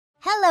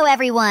Hello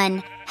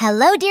everyone!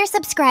 Hello dear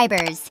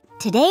subscribers!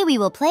 Today we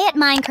will play at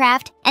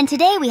Minecraft, and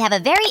today we have a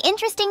very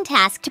interesting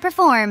task to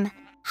perform.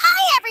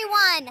 Hi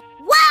everyone!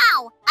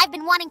 Wow! I've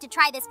been wanting to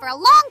try this for a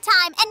long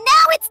time, and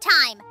now it's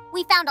time!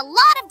 We found a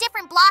lot of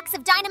different blocks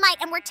of dynamite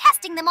and we're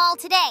testing them all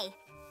today.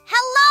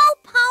 Hello,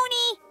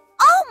 Pony!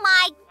 Oh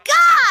my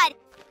god!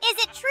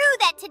 Is it true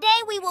that today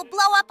we will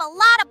blow up a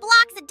lot of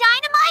blocks of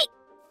dynamite?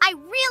 I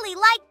really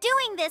like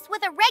doing this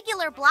with a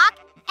regular block,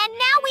 and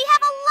now we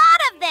have a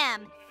lot of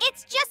them!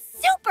 It's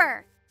just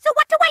super! So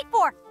what to wait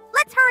for?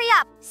 Let's hurry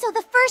up! So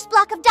the first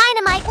block of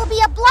dynamite will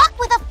be a block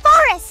with a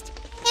forest!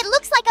 It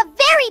looks like a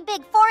very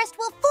big forest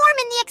will form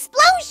in the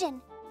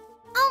explosion!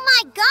 Oh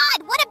my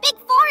god, what a big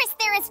forest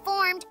there is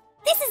formed!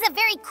 This is a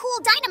very cool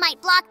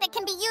dynamite block that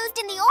can be used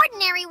in the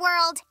ordinary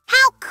world!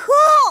 How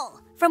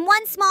cool! From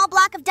one small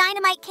block of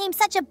dynamite came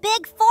such a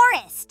big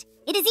forest!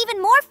 It is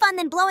even more fun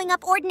than blowing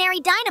up ordinary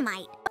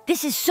dynamite.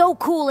 This is so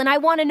cool, and I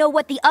want to know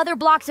what the other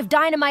blocks of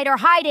dynamite are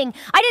hiding.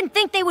 I didn't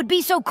think they would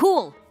be so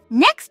cool.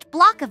 Next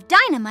block of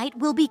dynamite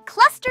will be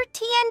cluster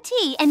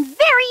TNT, and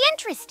very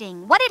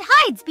interesting what it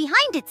hides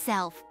behind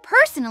itself.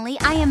 Personally,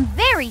 I am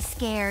very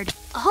scared.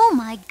 Oh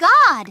my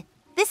god!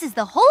 This is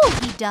the hole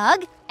he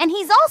dug, and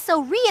he's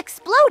also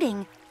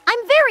re-exploding.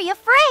 I'm very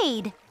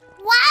afraid.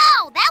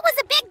 Wow, that was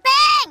a big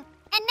bang!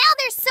 And now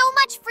there's so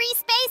much free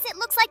space it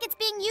looks like it's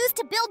being used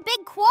to build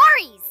big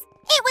quarries.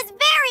 It was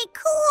very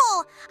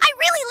cool! I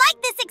really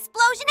like this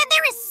explosion and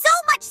there is so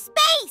much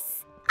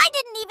space! I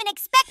didn't even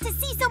expect to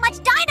see so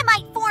much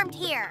dynamite formed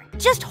here!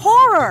 Just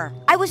horror!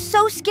 I was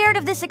so scared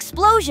of this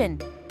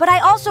explosion. But I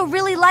also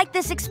really like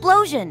this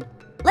explosion.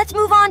 Let's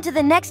move on to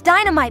the next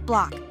dynamite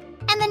block.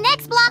 And the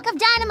next block of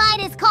dynamite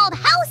is called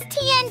House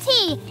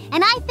TNT,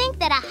 and I think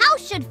that a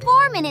house should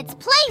form in its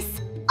place.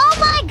 Oh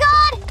my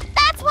god!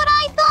 That's what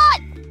I thought!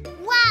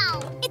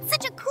 Wow, it's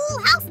such a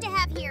cool house to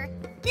have here.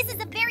 This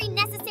is a very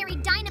necessary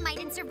dynamite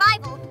in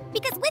survival,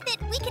 because with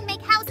it, we can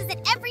make houses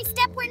at every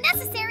step where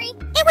necessary.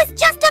 It was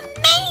just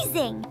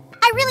amazing!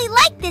 I really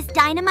like this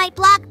dynamite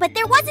block, but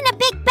there wasn't a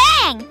big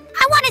bang!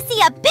 I want to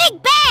see a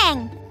big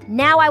bang!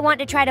 Now I want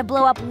to try to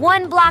blow up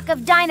one block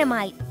of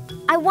dynamite.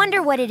 I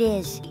wonder what it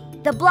is.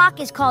 The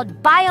block is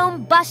called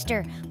Biome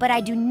Buster, but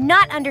I do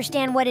not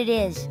understand what it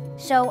is.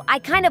 So I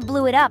kind of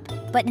blew it up,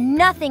 but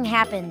nothing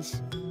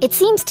happens. It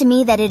seems to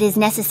me that it is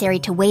necessary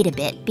to wait a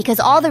bit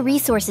because all the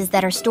resources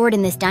that are stored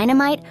in this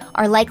dynamite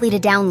are likely to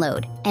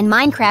download, and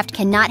Minecraft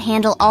cannot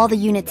handle all the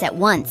units at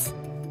once.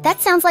 That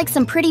sounds like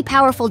some pretty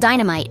powerful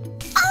dynamite.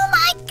 Oh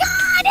my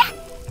god!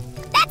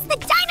 That's the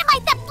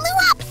dynamite that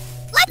blew up!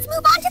 Let's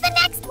move on to the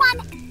next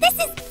one! This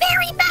is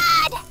very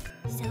bad!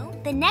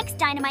 So, the next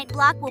dynamite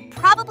block will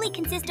probably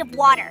consist of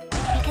water,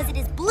 because it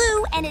is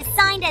blue and is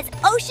signed as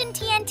Ocean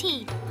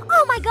TNT.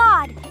 Oh my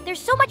god!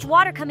 There's so much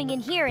water coming in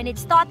here, and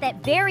it's thought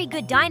that very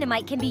good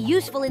dynamite can be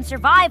useful in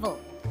survival.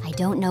 I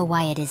don't know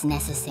why it is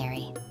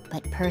necessary,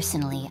 but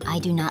personally, I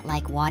do not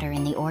like water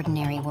in the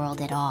ordinary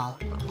world at all.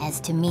 As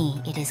to me,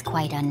 it is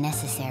quite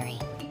unnecessary.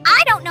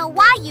 I don't know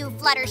why you,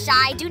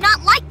 Fluttershy, do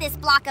not like this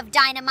block of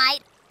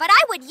dynamite, but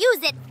I would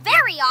use it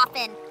very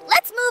often.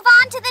 Let's move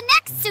on to the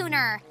next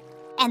sooner.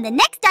 And the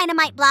next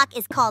dynamite block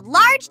is called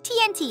Large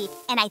TNT,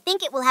 and I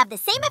think it will have the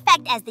same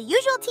effect as the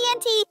usual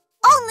TNT,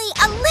 only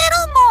a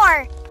little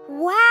more!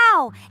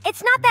 Wow!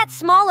 It's not that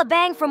small a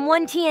bang from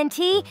one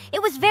TNT.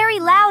 It was very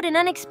loud and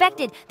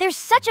unexpected. There's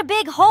such a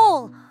big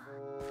hole.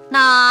 Nah,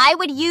 I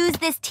would use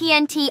this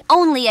TNT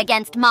only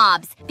against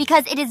mobs,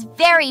 because it is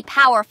very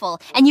powerful,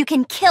 and you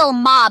can kill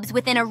mobs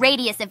within a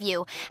radius of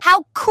you.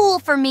 How cool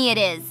for me it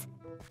is!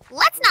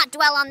 Let's not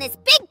dwell on this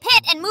big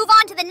pit and move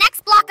on to the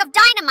next block of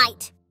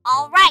dynamite.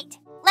 All right,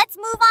 let's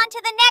move on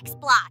to the next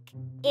block.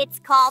 It's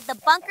called the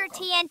Bunker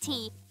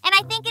TNT, and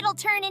I think it'll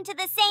turn into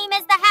the same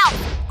as the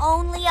house,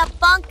 only a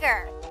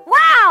bunker.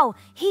 Wow!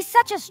 He's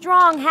such a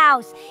strong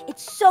house.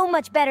 It's so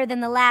much better than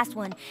the last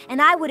one,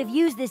 and I would have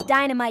used this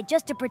dynamite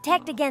just to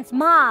protect against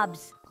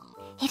mobs.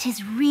 It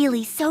is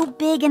really so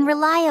big and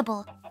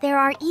reliable. There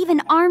are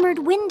even armored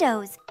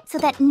windows, so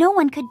that no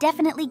one could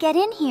definitely get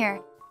in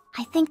here.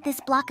 I think this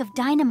block of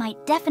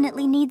dynamite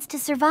definitely needs to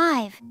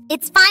survive.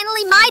 It's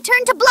finally my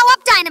turn to blow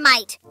up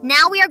dynamite.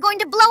 Now we are going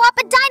to blow up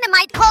a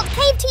dynamite called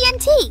Cave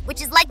TNT,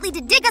 which is likely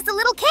to dig us a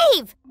little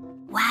cave.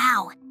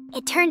 Wow,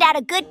 it turned out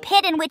a good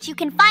pit in which you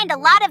can find a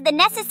lot of the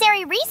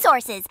necessary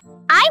resources.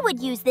 I would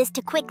use this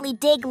to quickly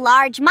dig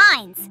large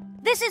mines.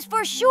 This is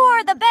for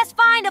sure the best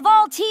find of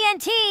all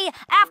TNT.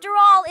 After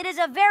all, it is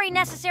a very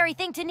necessary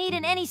thing to need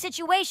in any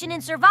situation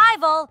in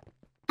survival.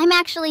 I'm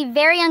actually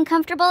very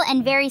uncomfortable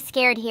and very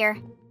scared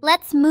here.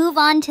 Let's move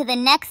on to the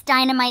next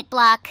dynamite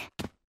block.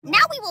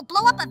 Now we will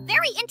blow up a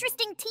very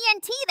interesting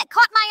TNT that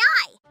caught my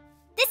eye.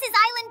 This is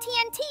Island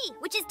TNT,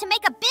 which is to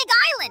make a big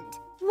island.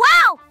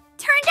 Wow!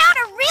 Turned out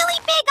a really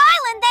big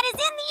island that is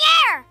in the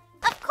air.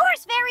 Of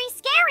course, very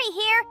scary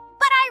here,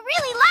 but I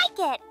really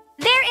like it.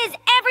 There is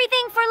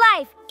everything for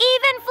life,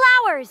 even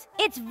flowers.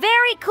 It's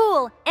very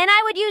cool, and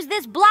I would use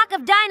this block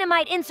of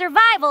dynamite in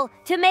survival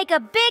to make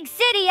a big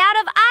city out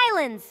of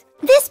islands.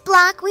 This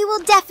block we will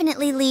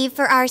definitely leave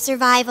for our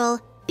survival,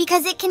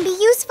 because it can be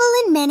useful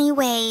in many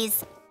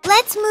ways.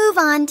 Let's move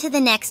on to the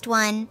next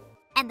one.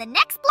 And the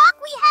next block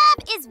we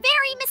have is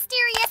very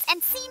mysterious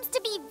and seems to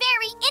be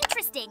very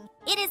interesting.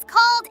 It is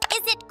called,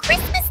 is it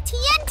Christmas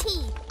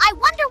TNT? I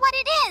wonder what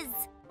it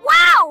is.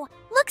 Wow!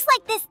 Looks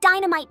like this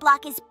dynamite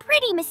block is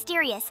pretty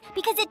mysterious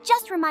because it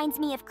just reminds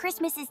me if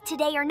Christmas is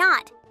today or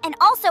not, and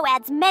also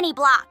adds many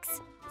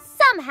blocks.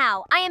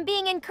 Somehow, I am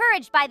being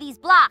encouraged by these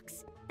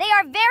blocks. They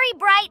are very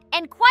bright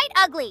and quite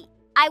ugly.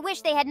 I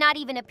wish they had not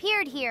even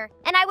appeared here,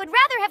 and I would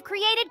rather have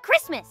created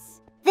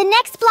Christmas. The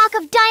next block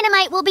of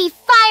dynamite will be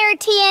Fire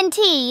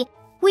TNT.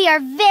 We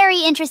are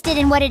very interested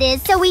in what it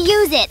is, so we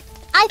use it.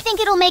 I think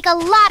it'll make a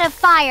lot of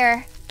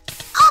fire.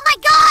 Oh my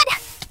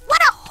god!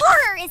 What a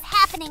horror is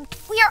happening!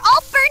 We are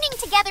all burning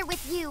together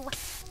with you.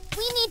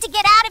 We need to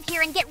get out of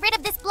here and get rid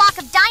of this block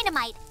of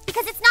dynamite,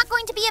 because it's not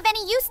going to be of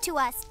any use to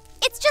us.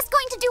 It's just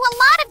going to do a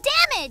lot of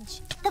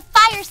damage. The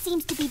fire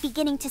seems to be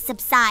beginning to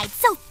subside,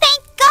 so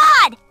thank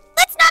God!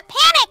 Let's not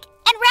panic,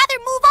 and rather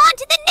move on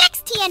to the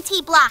next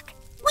TNT block.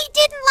 We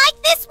didn't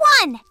like this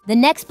one! The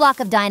next block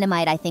of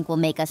dynamite I think will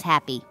make us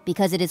happy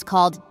because it is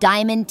called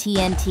Diamond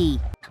TNT.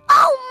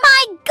 Oh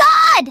my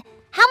God!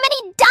 How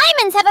many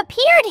diamonds have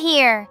appeared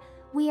here?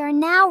 We are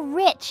now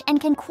rich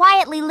and can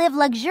quietly live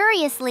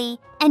luxuriously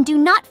and do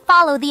not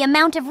follow the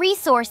amount of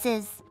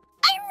resources.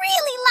 I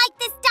really like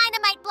this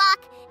dynamite block,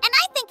 and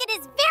I think it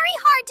is very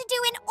hard to do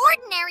in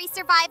ordinary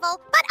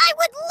survival, but I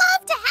would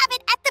love to have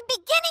it at the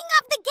beginning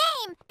of the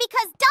game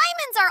because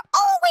diamonds are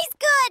always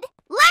good.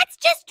 Let's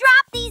just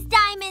drop these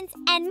diamonds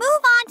and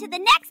move on to the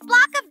next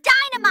block of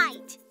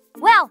dynamite.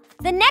 Well,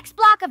 the next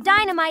block of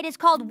dynamite is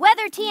called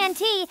Weather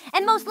TNT,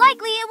 and most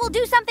likely it will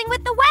do something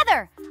with the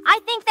weather. I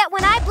think that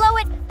when I blow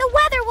it, the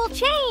weather will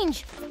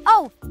change.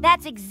 Oh,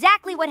 that's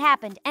exactly what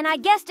happened, and I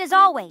guessed as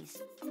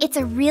always. It's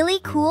a really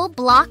cool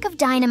block of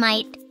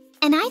dynamite,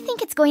 and I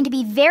think it's going to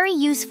be very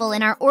useful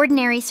in our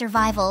ordinary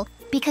survival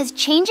because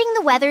changing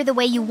the weather the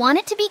way you want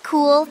it to be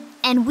cool,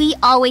 and we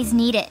always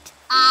need it.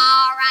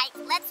 All right,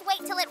 let's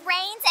wait till it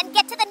rains and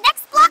get to the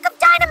next block of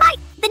dynamite.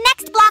 The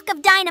next block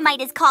of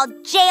dynamite is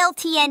called Jail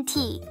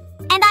TNT,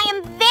 and I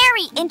am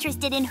very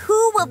interested in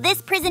who will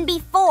this prison be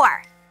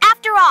for.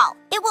 After all,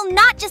 it will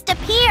not just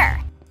appear.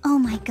 Oh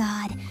my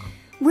God,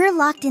 we're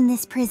locked in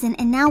this prison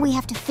and now we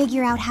have to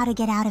figure out how to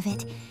get out of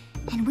it.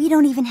 And we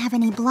don't even have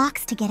any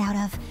blocks to get out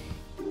of.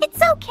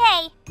 It's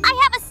okay.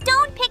 I have a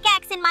stone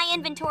pickaxe in my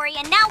inventory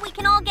and now we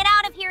can all get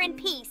out of here in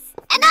peace.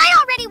 And I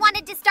already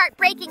wanted to start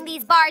breaking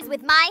these bars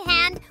with my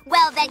hand.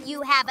 Well, that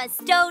you have a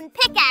stone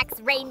pickaxe,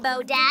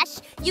 Rainbow Dash.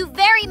 You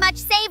very much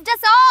saved us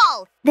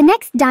all. The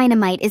next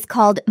dynamite is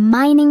called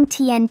Mining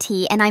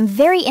TNT, and I'm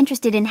very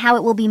interested in how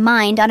it will be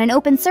mined on an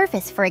open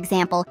surface, for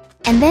example,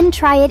 and then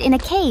try it in a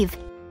cave.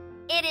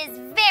 It is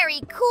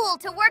very cool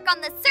to work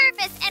on the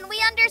surface, and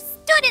we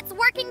understood its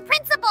working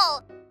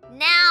principle.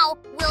 Now,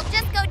 we'll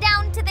just go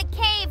down to the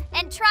cave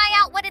and try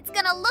out what it's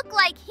gonna look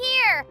like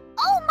here.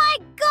 Oh my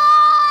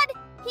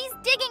God! He's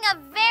digging a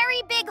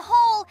very big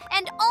hole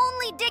and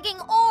only digging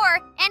ore,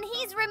 and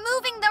he's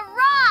removing the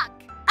rock.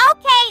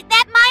 Okay,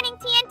 that mining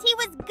TNT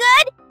was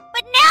good,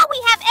 but now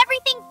we have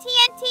everything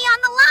TNT on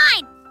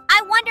the line.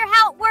 I wonder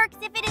how it works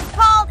if it is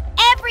called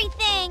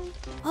everything.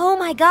 Oh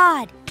my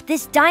God,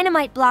 this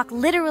dynamite block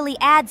literally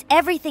adds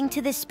everything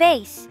to this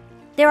space.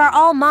 There are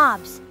all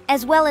mobs,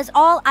 as well as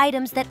all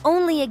items that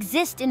only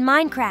exist in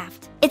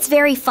Minecraft. It's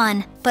very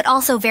fun, but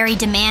also very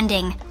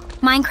demanding.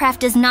 Minecraft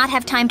does not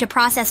have time to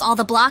process all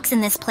the blocks in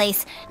this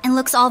place and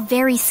looks all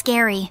very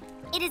scary.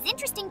 It is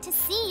interesting to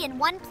see in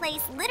one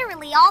place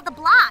literally all the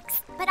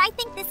blocks, but I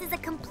think this is a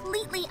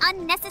completely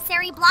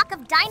unnecessary block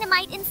of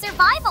dynamite in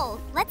survival.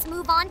 Let's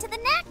move on to the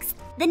next.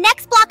 The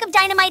next block of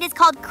dynamite is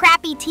called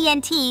Crappy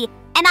TNT,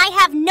 and I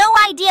have no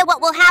idea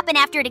what will happen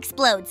after it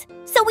explodes.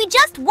 So we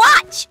just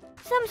watch!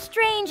 Some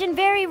strange and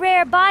very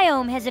rare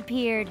biome has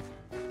appeared.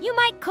 You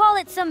might call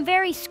it some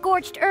very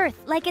scorched earth,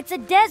 like it's a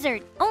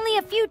desert, only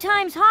a few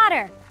times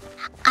hotter.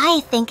 I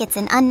think it's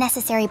an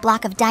unnecessary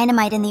block of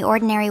dynamite in the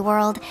ordinary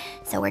world,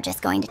 so we're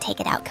just going to take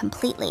it out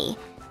completely.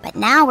 But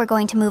now we're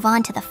going to move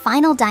on to the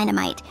final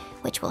dynamite,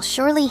 which will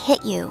surely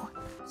hit you.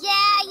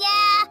 Yeah,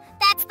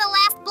 that's the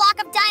last block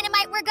of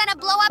dynamite we're gonna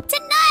blow up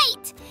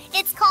tonight!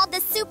 It's called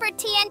the Super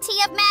TNT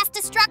of Mass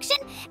Destruction,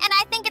 and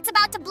I think it's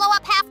about to blow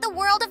up half the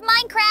world of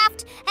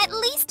Minecraft. At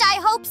least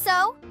I hope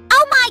so.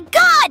 Oh my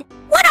God!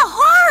 What a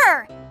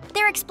horror!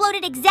 There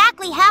exploded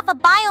exactly half a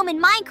biome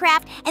in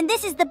Minecraft, and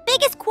this is the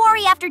biggest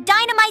quarry after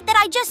dynamite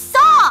that I just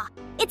saw!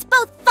 It's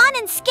both fun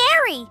and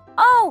scary!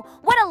 Oh,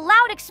 what a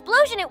loud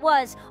explosion it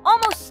was!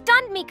 Almost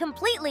stunned me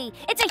completely.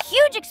 It's a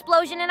huge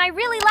explosion and I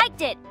really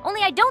liked it.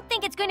 Only I don't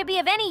think it's going to be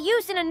of any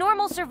use in a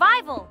normal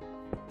survival.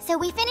 So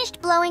we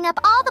finished blowing up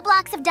all the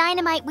blocks of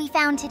dynamite we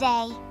found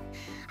today.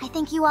 I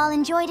think you all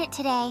enjoyed it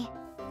today.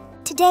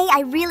 Today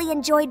I really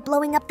enjoyed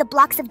blowing up the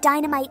blocks of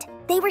dynamite.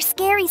 They were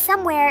scary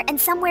somewhere and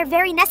somewhere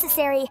very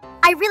necessary.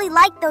 I really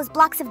liked those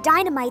blocks of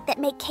dynamite that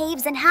make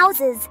caves and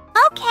houses.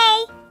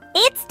 Okay,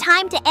 it's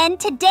time to end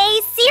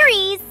today's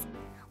series.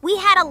 We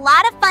had a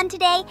lot of fun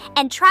today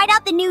and tried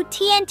out the new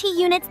TNT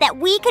units that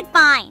we could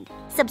find.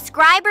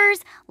 Subscribers,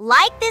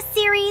 like this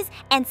series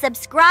and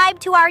subscribe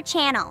to our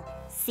channel.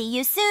 See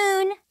you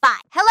soon.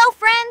 Bye. Hello,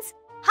 friends.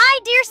 Hi,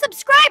 dear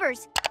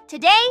subscribers.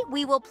 Today,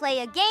 we will play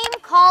a game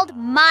called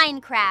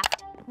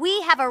Minecraft.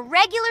 We have a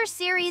regular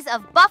series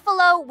of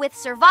Buffalo with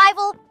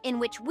survival in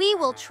which we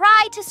will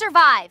try to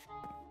survive.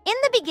 In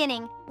the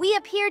beginning, we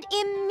appeared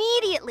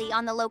immediately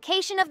on the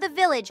location of the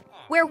village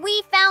where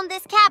we found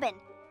this cabin.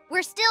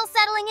 We're still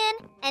settling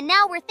in, and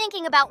now we're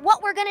thinking about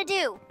what we're gonna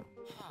do.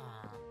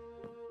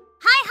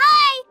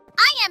 Hi!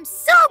 I am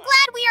so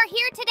glad we are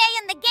here today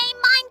in the game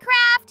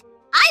Minecraft.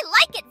 I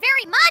like it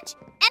very much,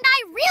 and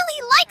I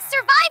really like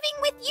surviving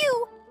with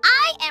you.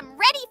 I am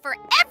ready for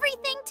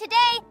everything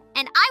today,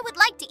 and I would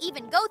like to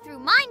even go through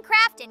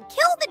Minecraft and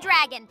kill the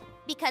dragon,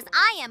 because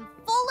I am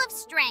full of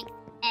strength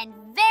and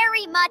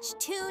very much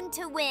tuned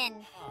to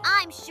win.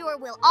 I'm sure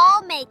we'll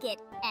all make it,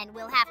 and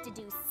we'll have to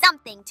do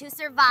something to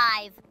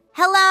survive.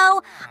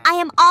 Hello, I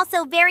am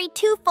also very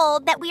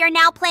twofold that we are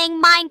now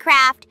playing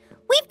Minecraft.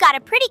 We've got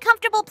a pretty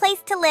comfortable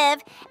place to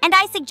live, and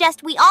I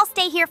suggest we all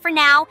stay here for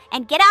now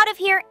and get out of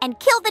here and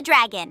kill the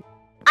dragon.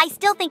 I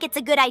still think it's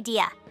a good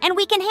idea, and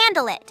we can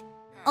handle it.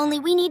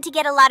 Only we need to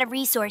get a lot of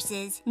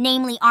resources,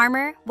 namely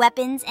armor,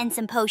 weapons, and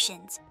some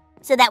potions,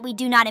 so that we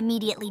do not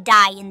immediately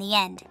die in the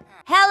end.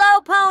 Hello,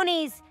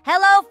 ponies!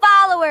 Hello,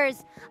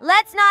 followers!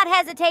 Let's not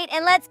hesitate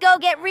and let's go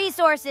get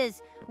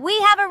resources. We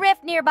have a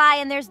rift nearby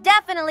and there's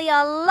definitely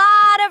a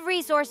lot of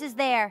resources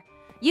there.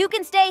 You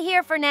can stay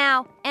here for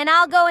now, and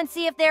I'll go and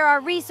see if there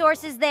are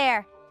resources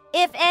there.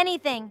 If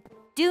anything,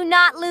 do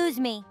not lose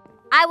me.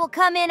 I will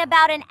come in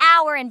about an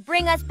hour and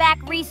bring us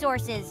back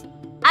resources.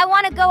 I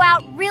want to go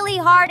out really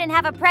hard and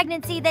have a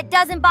pregnancy that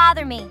doesn't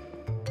bother me.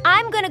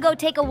 I'm gonna go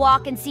take a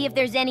walk and see if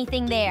there's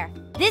anything there.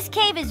 This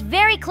cave is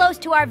very close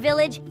to our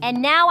village, and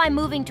now I'm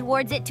moving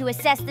towards it to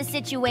assess the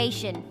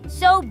situation.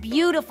 So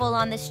beautiful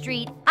on the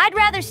street. I'd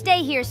rather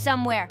stay here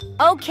somewhere.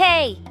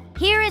 Okay,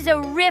 here is a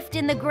rift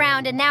in the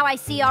ground, and now I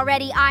see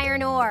already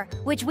iron ore,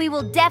 which we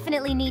will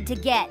definitely need to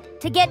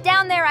get. To get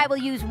down there, I will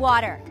use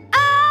water.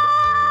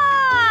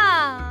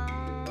 Ah!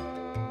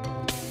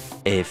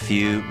 A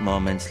few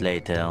moments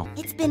later.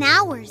 It's been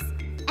hours,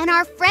 and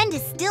our friend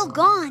is still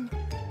gone.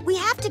 We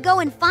have to go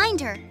and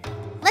find her.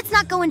 Let's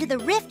not go into the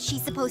rift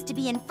she's supposed to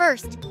be in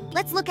first.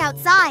 Let's look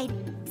outside,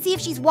 see if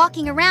she's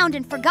walking around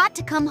and forgot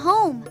to come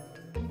home.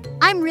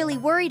 I'm really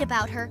worried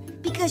about her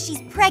because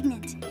she's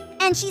pregnant,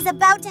 and she's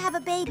about to have a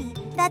baby.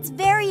 That's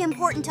very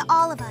important to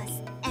all of us,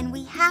 and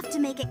we have to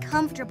make it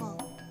comfortable.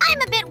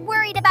 I'm a bit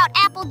worried about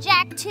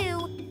Applejack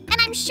too, and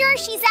I'm sure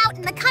she's out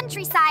in the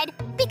countryside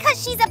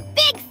because she's a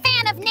big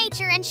fan of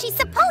nature and she's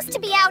supposed to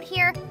be out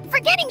here,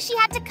 forgetting she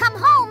had to come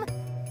home.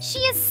 She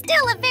is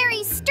still a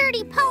very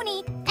sturdy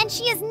pony, and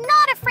she is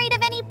not afraid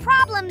of any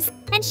problems,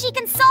 and she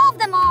can solve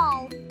them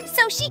all.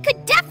 So she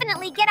could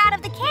definitely get out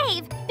of the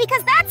cave,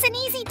 because that's an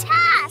easy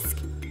task.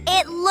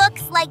 It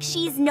looks like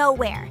she's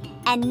nowhere,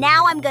 and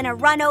now I'm gonna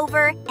run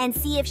over and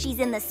see if she's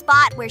in the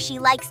spot where she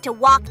likes to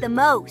walk the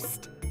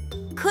most.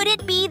 Could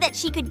it be that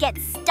she could get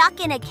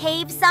stuck in a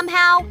cave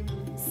somehow?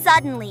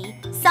 Suddenly,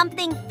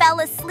 something fell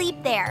asleep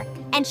there,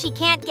 and she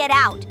can't get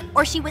out,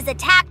 or she was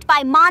attacked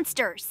by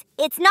monsters.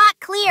 It's not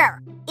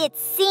clear. It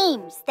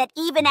seems that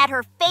even at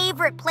her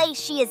favorite place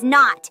she is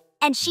not,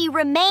 and she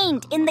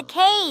remained in the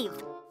cave.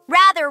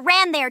 Rather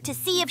ran there to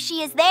see if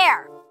she is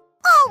there.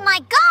 Oh my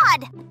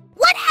God!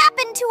 What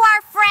happened to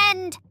our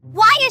friend?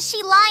 Why is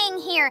she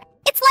lying here?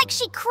 It's like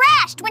she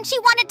crashed when she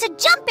wanted to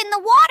jump in the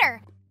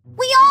water.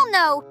 We all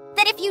know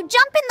that if you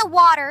jump in the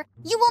water,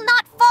 you will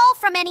not fall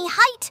from any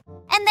height.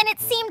 And then it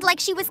seemed like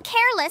she was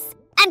careless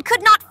and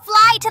could not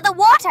fly to the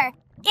water.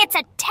 It's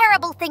a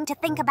terrible thing to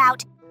think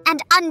about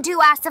and undo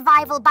our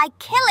survival by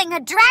killing a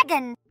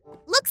dragon.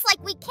 Looks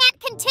like we can't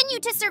continue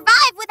to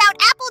survive without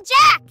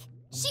Applejack.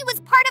 She was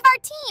part of our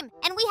team,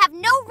 and we have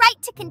no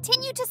right to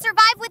continue to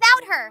survive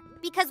without her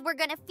because we're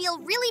gonna feel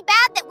really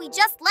bad that we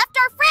just left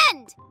our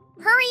friend.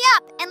 Hurry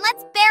up and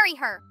let's bury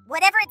her,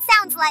 whatever it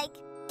sounds like.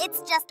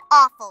 It's just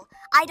awful.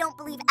 I don't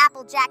believe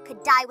Applejack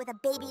could die with a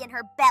baby in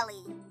her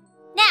belly.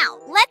 Now,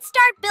 let's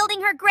start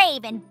building her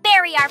grave and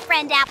bury our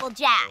friend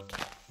Applejack.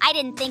 I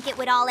didn't think it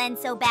would all end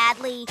so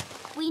badly.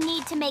 We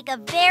need to make a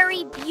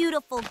very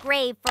beautiful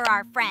grave for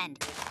our friend.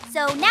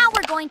 So now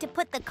we're going to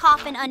put the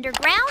coffin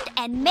underground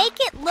and make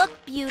it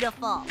look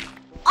beautiful.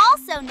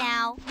 Also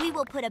now, we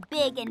will put a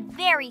big and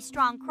very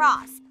strong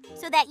cross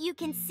so that you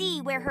can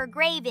see where her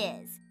grave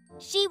is.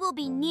 She will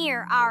be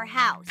near our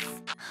house.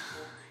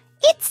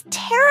 It's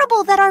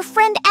terrible that our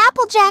friend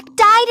Applejack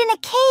died in a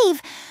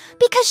cave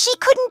because she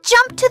couldn't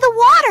jump to the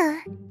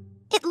water.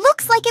 It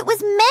looks like it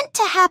was meant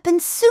to happen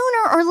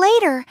sooner or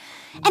later,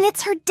 and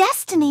it's her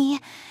destiny,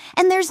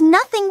 and there's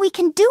nothing we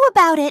can do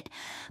about it.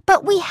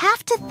 But we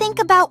have to think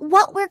about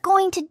what we're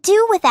going to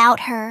do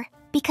without her,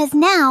 because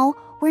now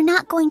we're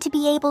not going to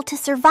be able to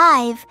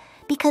survive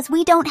because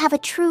we don't have a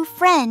true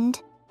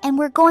friend, and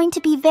we're going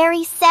to be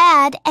very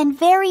sad and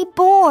very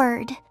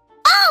bored.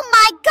 Oh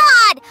my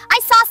God! I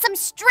saw some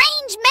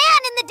strange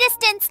man in the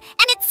distance,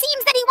 and it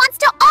seems that he wants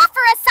to offer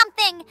us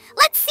something.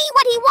 Let's see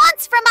what he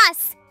wants from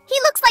us. He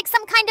looks like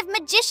some kind of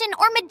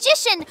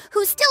magician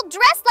who's still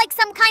dressed like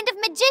some kind of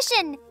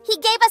magician. He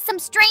gave us some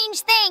strange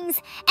things,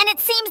 and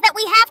it seems that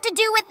we have to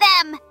do with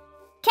them.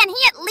 Can he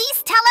at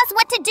least tell us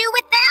what to do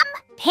with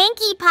them?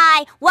 Pinkie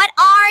Pie, what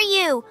are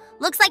you?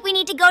 Looks like we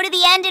need to go to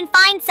the end and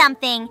find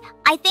something.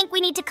 I think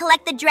we need to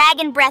collect the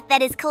dragon breath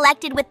that is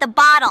collected with the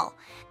bottle.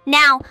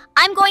 Now,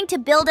 I'm going to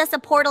build us a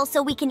portal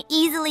so we can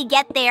easily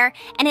get there,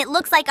 and it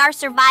looks like our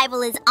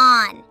survival is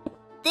on.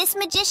 This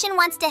magician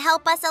wants to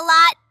help us a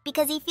lot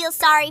because he feels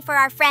sorry for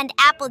our friend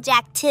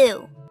Applejack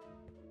too.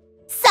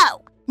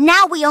 So,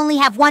 now we only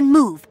have one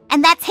move,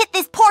 and that's hit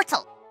this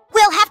portal.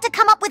 We'll have to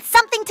come up with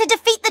something to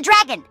defeat the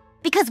dragon,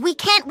 because we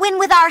can't win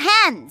with our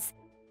hands.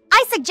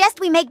 I suggest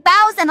we make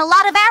bows and a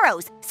lot of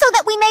arrows so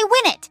that we may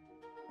win it.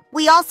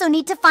 We also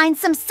need to find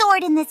some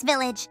sword in this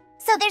village,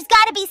 so there's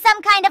gotta be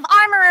some kind of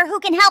armorer who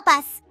can help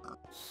us.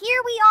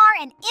 Here we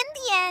are, and in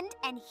the end,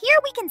 and here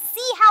we can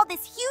see how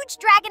this huge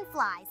dragon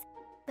flies.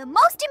 The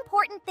most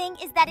important thing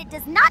is that it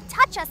does not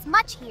touch us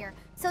much here,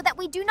 so that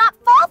we do not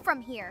fall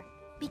from here,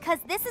 because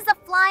this is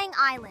a flying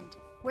island,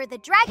 where the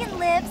dragon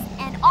lives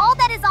and all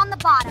that is on the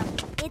bottom.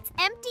 It's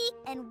empty,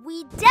 and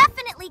we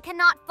definitely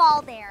cannot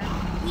fall there.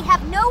 We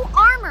have no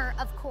armor,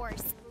 of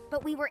course,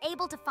 but we were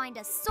able to find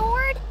a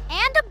sword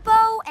and a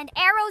bow and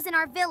arrows in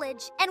our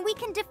village, and we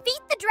can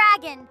defeat the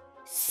dragon.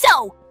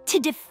 So, to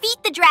defeat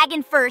the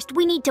dragon first,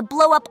 we need to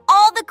blow up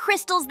all the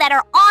crystals that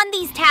are on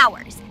these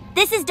towers.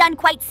 This is done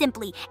quite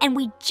simply, and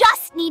we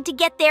just need to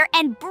get there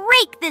and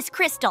break this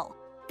crystal.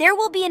 There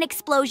will be an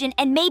explosion,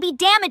 and maybe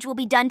damage will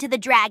be done to the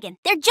dragon.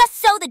 They're just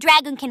so the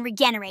dragon can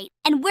regenerate,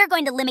 and we're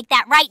going to limit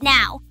that right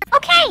now.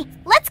 Okay,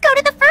 let's go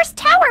to the first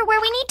tower where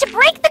we need to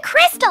break the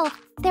crystal.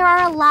 There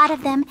are a lot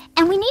of them,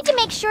 and we need to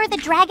make sure the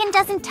dragon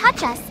doesn't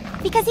touch us,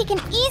 because he can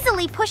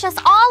easily push us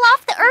all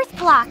off the earth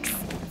blocks.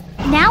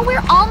 Now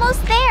we're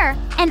almost there,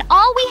 and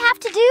all we have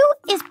to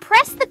do is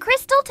press the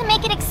crystal to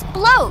make it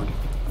explode.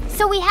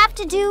 So we have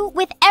to do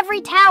with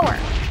every tower.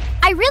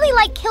 I really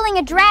like killing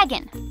a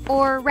dragon,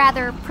 or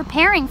rather,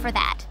 preparing for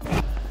that.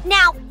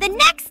 Now, the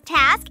next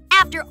task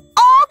after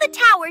all the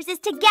towers is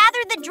to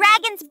gather the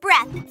dragon's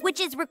breath, which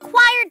is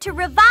required to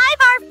revive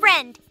our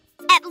friend.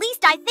 At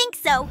least I think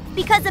so,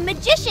 because a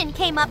magician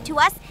came up to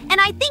us, and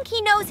I think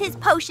he knows his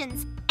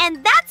potions.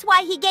 And that's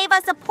why he gave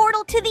us a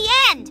portal to the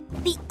end.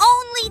 The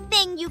only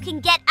thing you can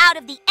get out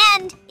of the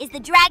end is the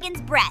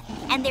dragon's breath,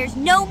 and there's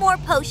no more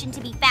potion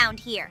to be found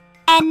here.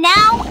 And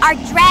now, our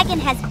dragon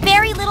has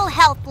very little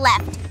health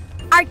left.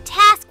 Our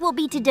task will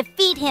be to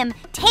defeat him,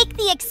 take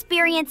the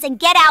experience, and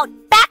get out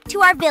back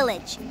to our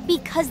village.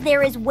 Because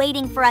there is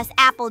waiting for us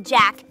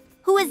Applejack,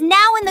 who is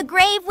now in the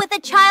grave with a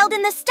child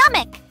in the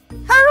stomach.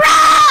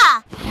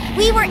 Hurrah!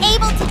 We were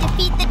able to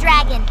defeat the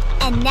dragon,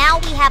 and now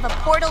we have a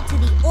portal to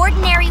the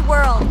ordinary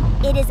world.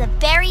 It is a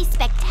very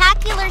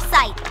spectacular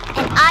sight,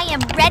 and I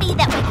am ready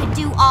that we could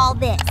do all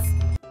this.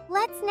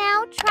 Let's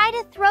now try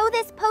to throw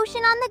this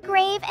potion on the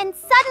grave, and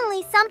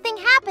suddenly something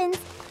happens,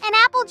 and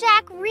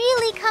Applejack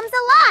really comes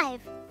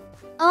alive.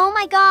 Oh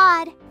my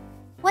god,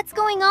 what's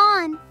going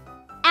on?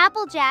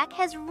 Applejack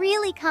has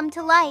really come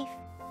to life,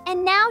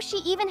 and now she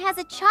even has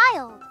a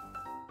child.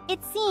 It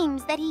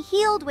seems that he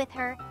healed with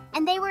her,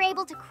 and they were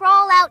able to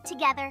crawl out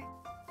together.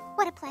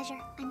 What a pleasure.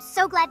 I'm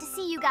so glad to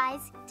see you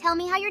guys. Tell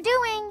me how you're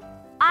doing.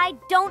 I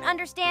don't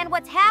understand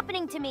what's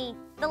happening to me.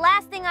 The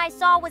last thing I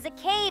saw was a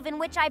cave in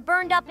which I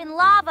burned up in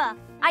lava.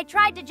 I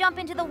tried to jump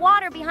into the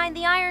water behind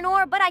the iron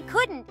ore, but I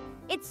couldn't.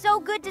 It's so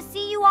good to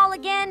see you all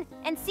again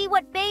and see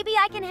what baby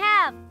I can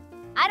have.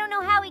 I don't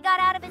know how he got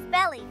out of his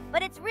belly,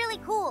 but it's really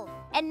cool.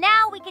 And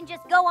now we can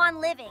just go on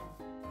living.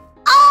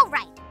 All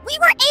right, we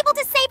were able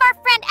to save our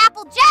friend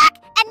Applejack,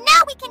 and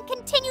now we can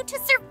continue to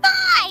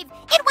survive.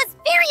 It was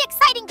very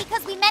exciting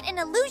because we met an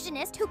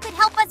illusionist who could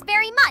help us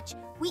very much.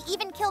 We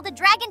even killed a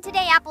dragon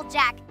today,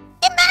 Applejack.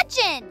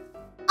 Imagine!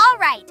 All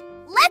right,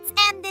 let's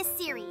end this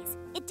series.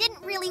 It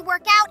didn't really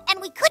work out, and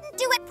we couldn't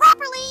do it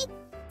properly.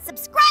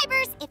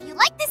 Subscribers, if you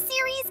like this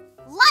series,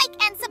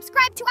 like and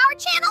subscribe to our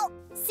channel.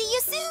 See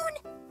you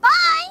soon.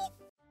 Bye!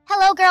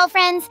 Hello,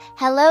 girlfriends.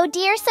 Hello,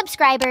 dear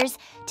subscribers.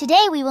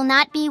 Today we will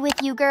not be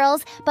with you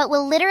girls, but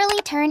will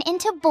literally turn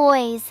into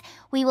boys.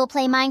 We will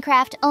play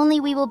Minecraft, only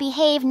we will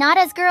behave not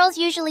as girls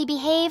usually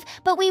behave,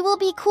 but we will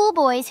be cool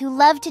boys who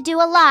love to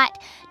do a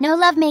lot. No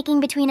lovemaking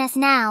between us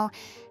now,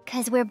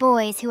 'cause we're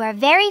boys who are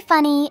very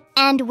funny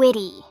and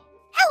witty.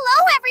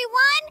 Hello,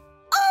 everyone!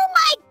 Oh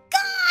my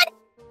god!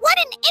 What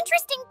an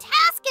interesting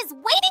task is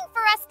waiting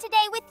for us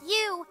today with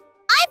you.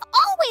 I've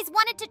always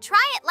wanted to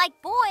try it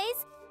like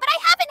boys, but I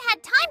haven't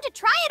had time to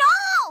try it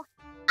all.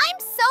 I'm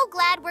so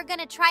glad we're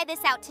gonna try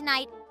this out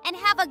tonight and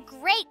have a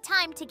great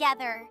time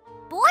together.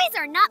 Boys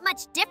are not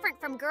much different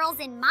from girls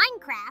in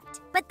Minecraft,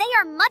 but they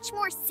are much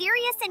more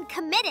serious and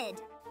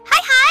committed.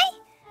 Hi!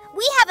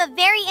 We have a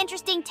very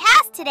interesting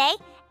task today,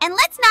 and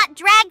let's not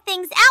drag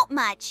things out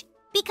much,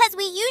 because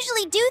we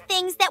usually do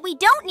things that we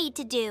don't need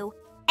to do.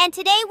 And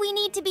today we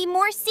need to be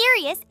more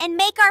serious and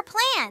make our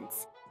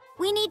plans.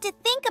 We need to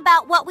think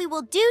about what we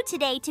will do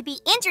today to be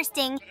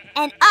interesting,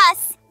 and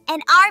us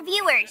and our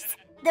viewers.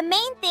 The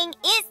main thing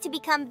is to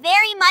become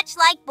very much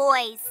like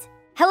boys.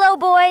 Hello,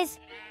 boys.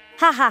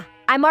 Haha,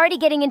 I'm already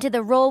getting into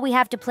the role we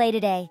have to play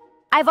today.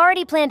 I've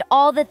already planned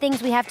all the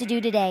things we have to do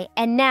today,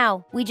 and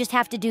now we just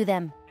have to do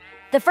them.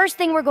 The first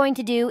thing we're going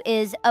to do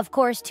is, of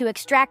course, to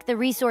extract the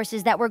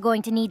resources that we're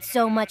going to need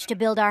so much to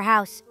build our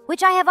house,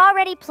 which I have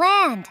already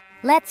planned.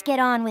 Let's get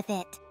on with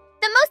it.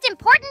 The most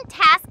important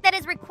task that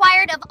is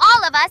required of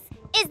all of us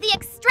is the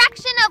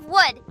extraction of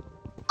wood.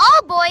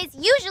 All boys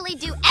usually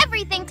do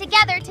everything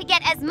together to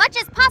get as much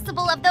as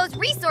possible of those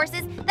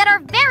resources that are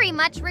very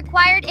much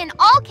required in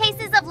all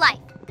cases of life.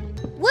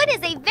 Wood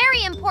is a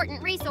very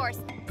important resource,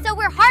 so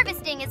we're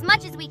harvesting as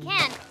much as we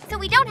can so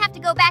we don't have to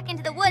go back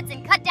into the woods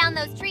and cut down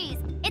those trees.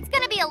 It's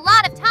gonna be a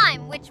lot of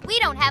time, which we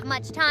don't have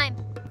much time.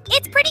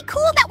 It's pretty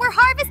cool that we're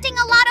harvesting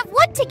a lot of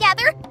wood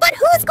together, but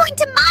who's going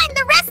to mine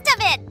the rest of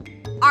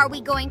it? Are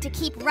we going to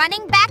keep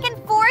running back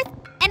and forth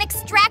and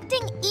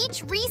extracting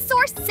each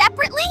resource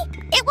separately?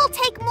 It will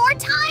take more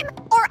time,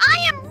 or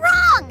I am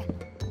wrong!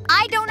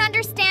 I don't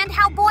understand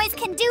how boys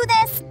can do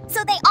this,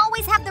 so they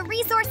always have the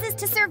resources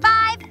to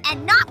survive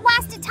and not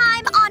waste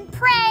time on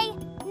prey.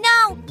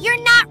 No,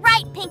 you're not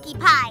right, Pinkie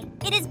Pie.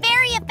 It is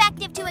very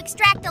effective to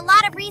extract a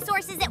lot of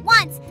resources at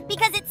once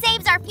because it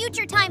saves our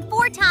future time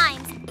 4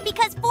 times.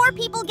 Because 4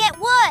 people get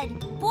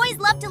wood. Boys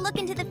love to look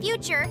into the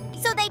future,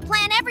 so they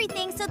plan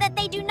everything so that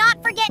they do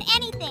not forget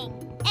anything.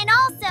 And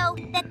also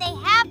that they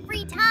have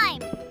free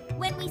time.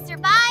 When we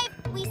survive,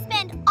 we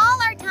spend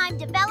all our time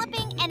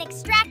developing and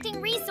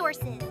extracting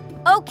resources.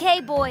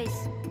 Okay, boys.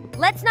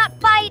 Let's not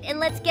fight and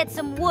let's get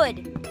some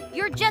wood.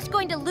 You're just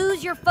going to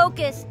lose your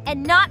focus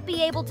and not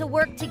be able to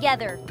work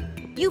together.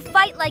 You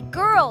fight like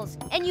girls,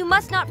 and you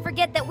must not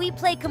forget that we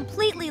play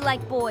completely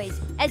like boys,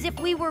 as if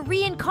we were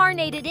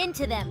reincarnated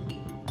into them.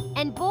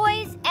 And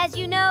boys, as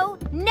you know,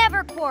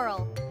 never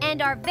quarrel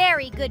and are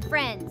very good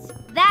friends.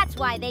 That's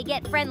why they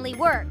get friendly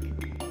work.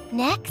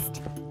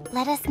 Next,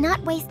 let us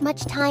not waste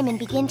much time and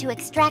begin to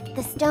extract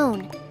the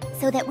stone,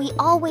 so that we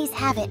always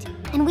have it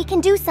and we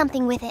can do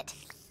something with it.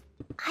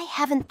 I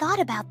haven't thought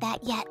about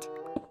that yet.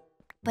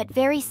 But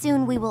very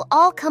soon we will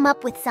all come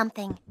up with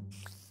something.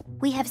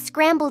 We have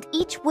scrambled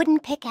each wooden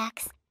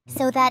pickaxe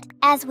so that,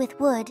 as with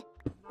wood,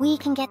 we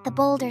can get the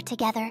boulder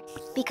together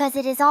because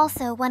it is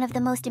also one of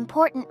the most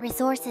important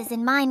resources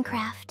in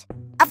Minecraft.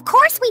 Of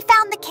course we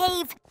found the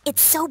cave.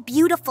 It's so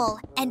beautiful,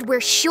 and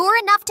we're sure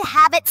enough to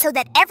have it so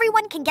that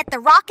everyone can get the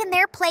rock in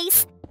their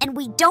place and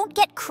we don't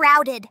get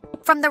crowded.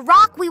 From the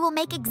rock, we will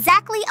make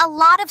exactly a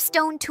lot of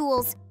stone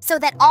tools so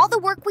that all the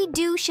work we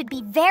do should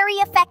be very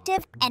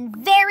effective and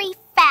very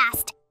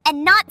fast,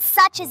 and not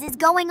such as is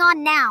going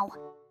on now.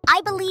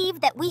 I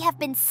believe that we have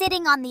been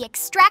sitting on the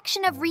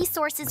extraction of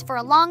resources for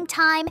a long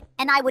time,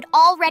 and I would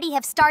already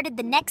have started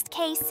the next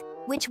case,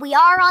 which we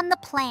are on the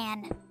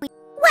plan.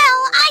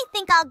 Well, I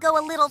think I'll go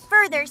a little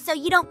further so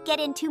you don't get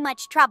in too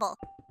much trouble,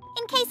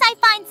 in case I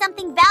find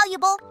something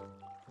valuable.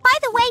 By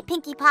the way,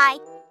 Pinkie Pie,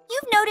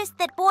 you've noticed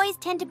that boys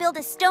tend to build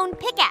a stone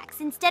pickaxe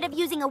instead of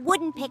using a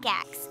wooden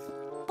pickaxe.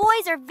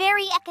 Boys are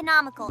very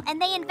economical and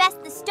they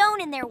invest the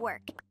stone in their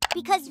work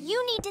because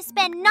you need to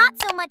spend not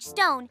so much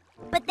stone,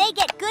 but they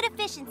get good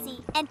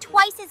efficiency and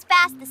twice as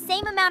fast the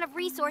same amount of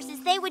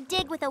resources they would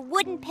dig with a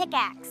wooden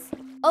pickaxe.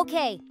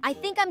 Okay, I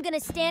think I'm gonna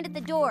stand at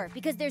the door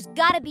because there's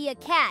gotta be a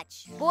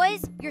catch.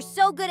 Boys, you're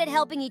so good at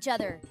helping each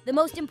other. The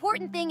most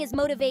important thing is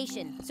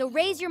motivation. So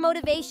raise your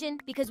motivation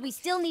because we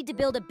still need to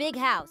build a big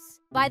house.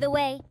 By the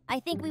way,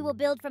 I think we will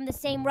build from the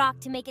same rock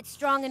to make it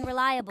strong and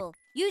reliable.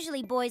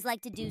 Usually boys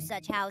like to do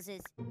such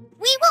houses.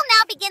 We will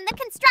now begin the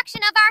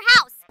construction of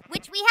our house,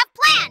 which we have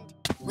planned.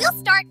 We'll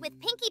start with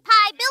Pinkie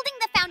Pie building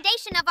the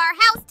foundation of our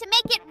house to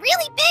make it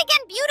really big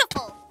and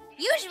beautiful.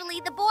 Usually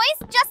the boys,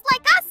 just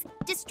like us,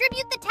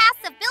 distribute the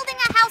tasks of building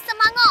a house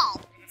among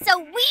all. So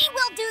we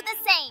will do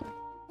the same.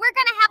 We're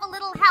gonna have a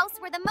little house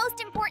where the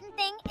most important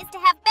thing is to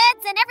have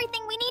beds and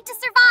everything we need to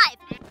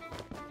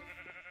survive.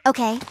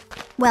 Okay,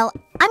 well,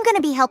 I'm gonna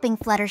be helping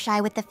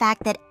Fluttershy with the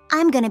fact that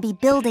I'm gonna be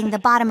building the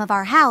bottom of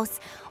our house,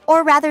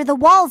 or rather the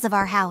walls of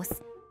our house.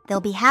 They'll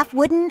be half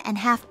wooden and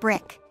half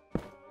brick.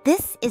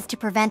 This is to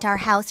prevent our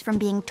house from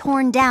being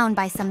torn down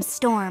by some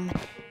storm,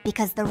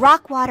 because the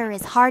rock water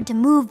is hard to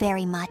move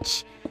very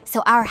much,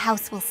 so our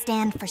house will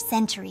stand for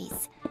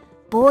centuries.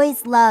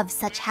 Boys love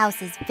such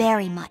houses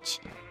very much,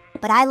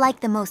 but I like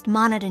the most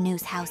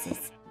monotonous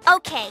houses.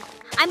 Okay,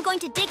 I'm going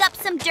to dig up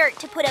some dirt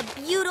to put a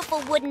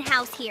beautiful wooden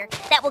house here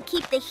that will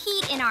keep the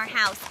heat in our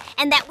house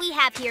and that we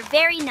have here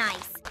very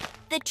nice.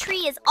 The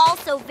tree is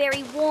also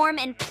very warm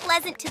and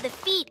pleasant to the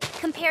feet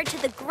compared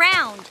to the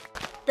ground.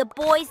 The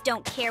boys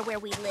don't care where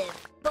we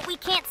live, but we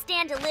can't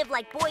stand to live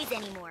like boys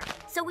anymore.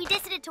 So we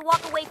decided to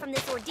walk away from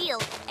this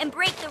ordeal and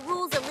break the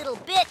rules a little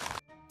bit.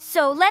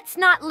 So let's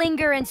not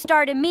linger and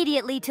start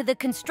immediately to the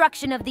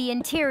construction of the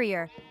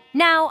interior.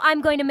 Now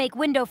I'm going to make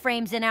window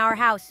frames in our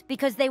house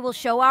because they will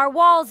show our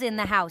walls in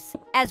the house,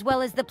 as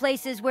well as the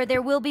places where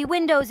there will be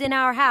windows in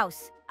our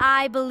house.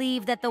 I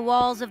believe that the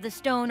walls of the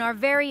stone are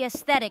very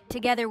aesthetic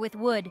together with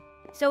wood,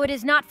 so it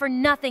is not for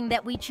nothing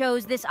that we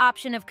chose this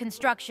option of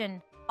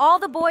construction. all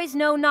the boys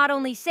know not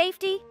only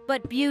safety,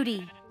 but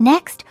beauty.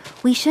 Next,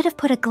 we should have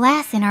put a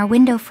glass in our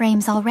window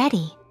frames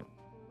already.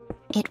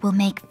 It will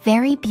make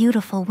very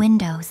beautiful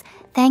windows,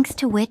 thanks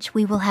to which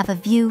we will have a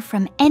view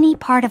from any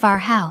part of our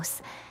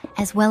house,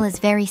 as well as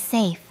very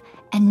safe,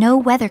 and no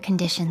weather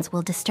conditions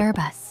will disturb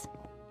us.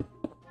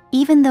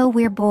 Even though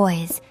we're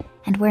boys,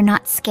 and we're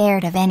not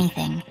scared of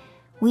anything,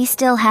 we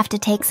still have to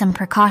take some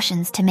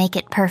precautions to make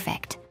it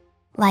perfect.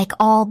 Like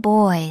all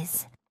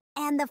boys.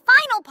 And the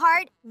final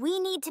part, we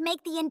need to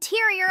make the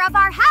interior of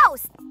our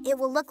house. It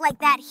will look like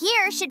that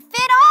here should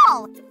fit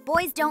all.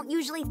 Boys don't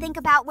usually think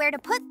about where to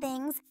put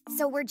things,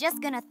 so we're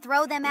just gonna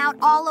throw them out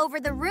all over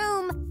the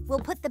room. We'll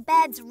put the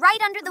beds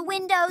right under the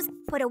windows,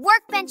 put a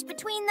workbench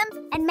between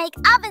them, and make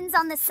ovens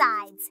on the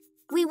sides.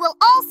 We will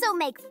also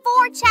make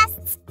 4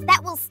 chests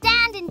that will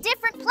stand in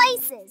different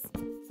places.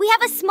 We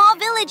have a small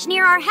village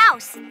near our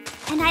house,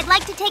 and I'd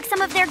like to take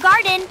some of their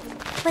garden,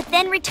 but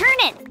then return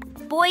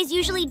it. Boys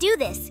usually do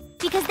this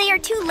because they are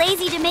too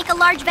lazy to make a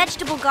large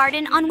vegetable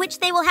garden on which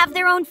they will have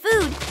their own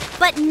food,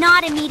 but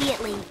not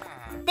immediately.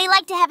 They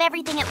like to have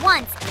everything at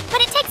once,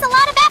 but it takes a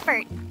lot of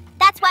effort.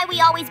 That's why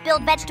we always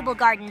build vegetable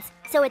gardens,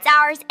 so it's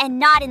ours and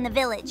not in the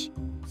village.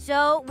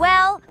 So,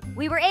 well,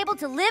 we were able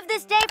to live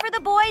this day for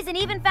the boys and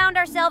even found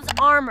ourselves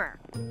armor.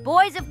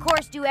 Boys, of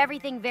course, do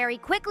everything very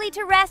quickly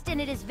to rest,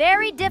 and it is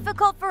very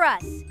difficult for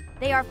us.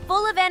 They are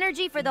full of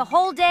energy for the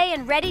whole day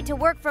and ready to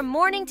work from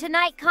morning to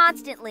night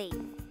constantly.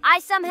 I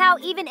somehow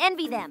even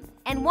envy them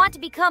and want to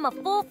become a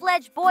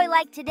full-fledged boy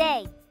like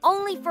today,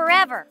 only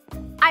forever.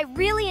 I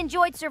really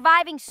enjoyed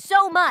surviving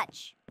so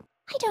much.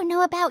 I don't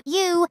know about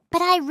you,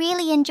 but I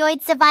really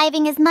enjoyed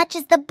surviving as much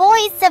as the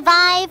boys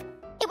survive.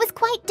 It was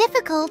quite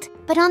difficult,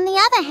 but on the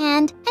other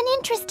hand, an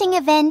interesting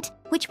event,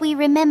 which we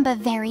remember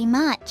very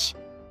much.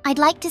 I'd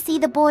like to see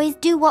the boys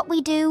do what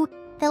we do.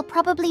 They'll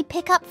probably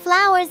pick up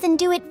flowers and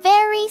do it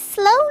very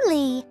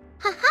slowly.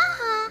 Ha ha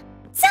ha!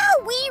 So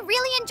we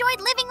really enjoyed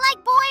living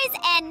like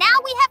boys, and now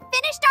we have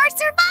finished our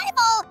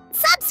survival!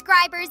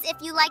 Subscribers,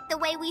 if you like the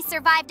way we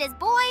survived as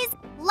boys,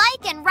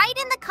 like and write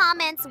in the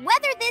comments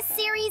whether this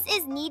series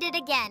is needed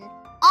again.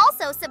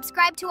 Also,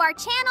 subscribe to our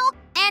channel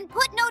and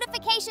put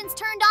notifications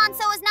turned on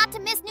so as not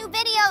to miss new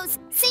videos.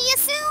 See you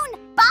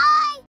soon!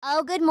 Bye!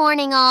 Oh, good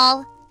morning,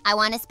 all. I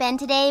want to spend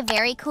today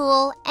very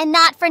cool, and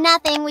not for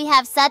nothing we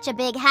have such a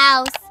big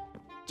house.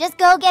 Just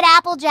go get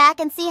Applejack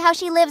and see how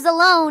she lives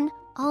alone.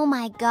 Oh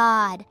my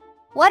god.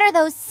 What are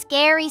those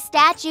scary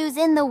statues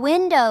in the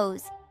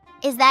windows?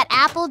 Is that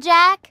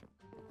Applejack?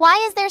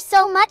 Why is there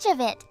so much of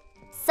it?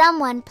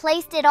 Someone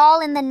placed it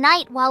all in the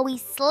night while we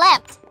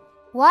slept.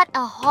 What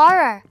a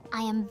horror.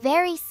 I am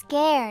very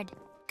scared.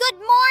 Good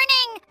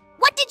morning!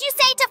 What did you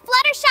say to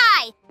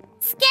Fluttershy?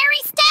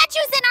 Scary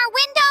statues in our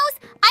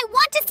windows? I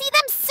want to see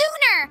them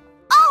sooner!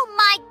 Oh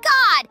my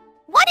god!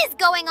 What is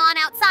going on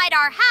outside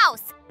our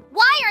house?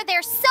 Why are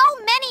there so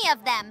many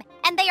of them?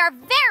 And they are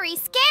very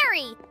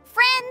scary.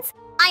 Friends,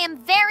 I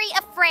am very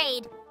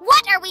afraid.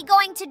 What are we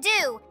going to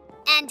do?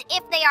 And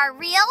if they are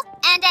real,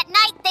 and at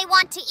night they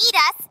want to eat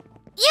us?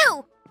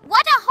 You!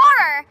 What a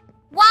horror!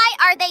 Why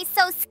are they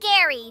so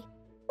scary?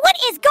 What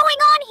is going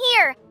on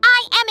here?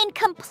 I am in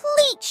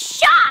complete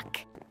shock!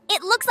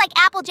 It looks like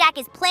Applejack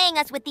is playing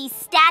us with these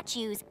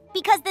statues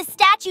because the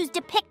statues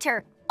depict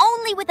her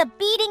only with a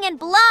beating and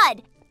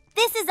blood.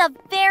 This is a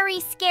very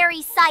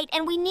scary sight,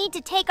 and we need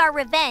to take our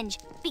revenge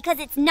because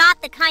it's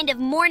not the kind of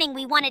morning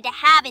we wanted to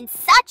have in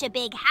such a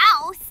big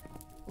house.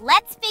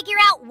 Let's figure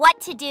out what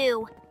to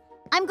do.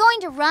 I'm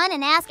going to run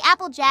and ask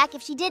Applejack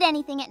if she did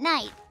anything at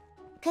night,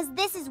 because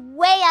this is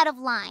way out of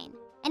line,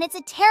 and it's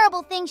a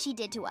terrible thing she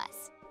did to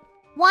us.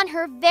 Want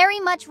her very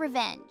much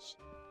revenge.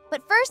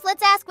 But first,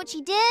 let's ask what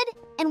she did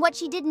and what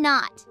she did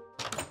not.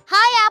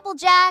 Hi,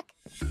 Applejack.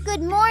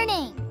 Good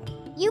morning.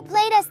 You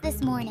played us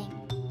this morning,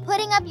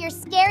 putting up your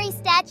scary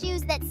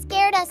statues that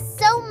scared us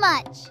so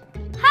much.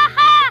 Ha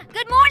ha!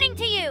 Good morning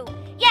to you!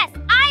 Yes,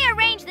 I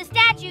arranged the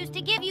statues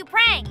to give you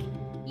prank.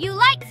 You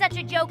liked such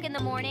a joke in the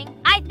morning.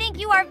 I think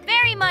you are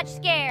very much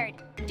scared.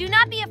 Do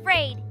not be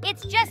afraid.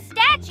 It's just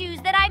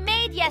statues that I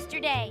made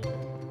yesterday.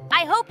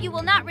 I hope you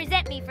will not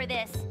resent me for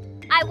this.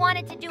 I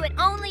wanted to do it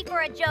only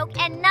for a joke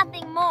and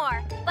nothing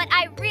more, but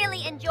I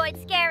really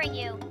enjoyed scaring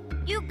you.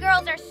 You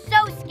girls are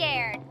so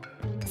scared.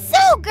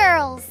 So,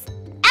 girls,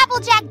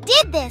 Applejack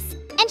did this,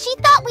 and she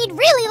thought we'd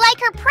really like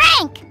her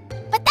prank.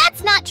 But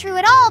that's not true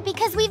at all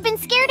because we've been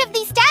scared of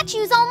these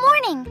statues all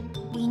morning.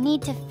 We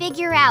need to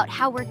figure out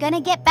how we're gonna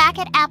get back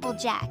at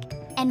Applejack.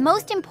 And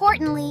most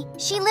importantly,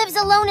 she lives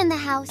alone in the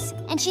house,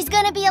 and she's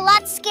gonna be a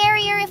lot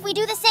scarier if we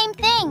do the same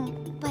thing.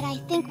 But I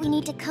think we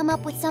need to come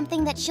up with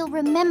something that she'll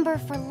remember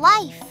for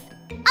life.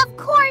 Of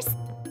course,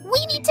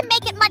 we need to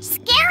make it much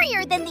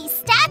scarier than these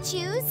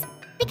statues,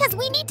 because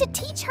we need to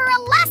teach her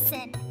a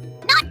lesson,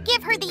 not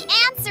give her the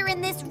answer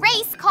in this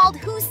race called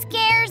Who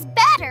Scares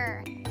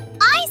Better.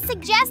 I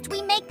suggest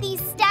we make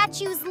these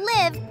statues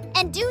live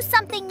and do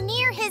something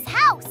near his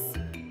house.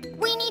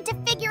 We need to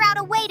figure out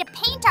a way to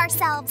paint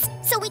ourselves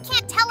so we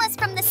can't tell us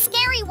from the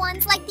scary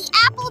ones like the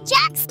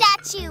Applejack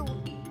statue.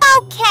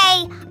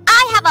 Okay,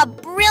 I have a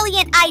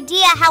brilliant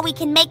idea how we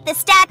can make the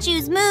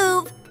statues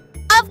move.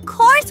 Of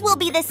course we'll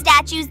be the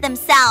statues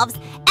themselves,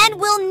 and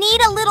we'll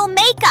need a little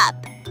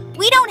makeup.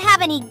 We don't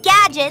have any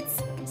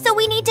gadgets, so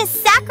we need to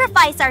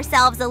sacrifice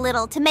ourselves a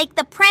little to make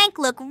the prank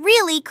look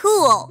really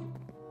cool.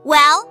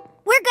 Well,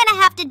 we're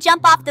gonna have to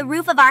jump off the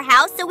roof of our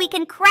house so we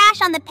can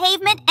crash on the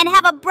pavement and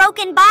have a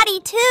broken body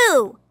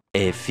too.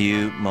 A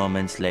few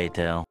moments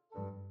later.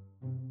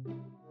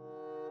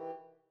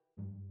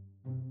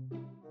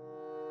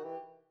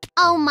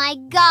 Oh my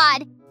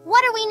God,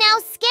 what are we now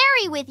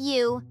scary with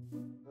you?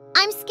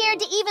 I'm scared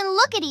to even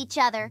look at each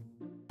other.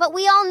 But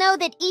we all know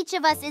that each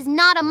of us is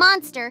not a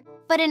monster,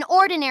 but an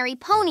ordinary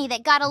pony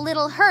that got a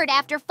little hurt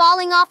after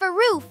falling off a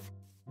roof.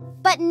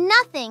 But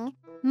nothing,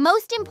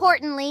 most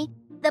importantly,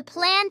 the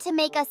plan to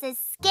make us as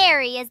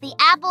scary as the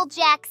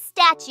Applejack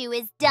statue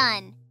is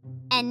done.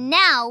 And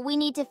now we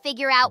need to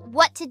figure out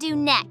what to do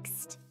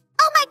next.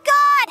 Oh my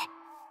God!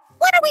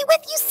 What are we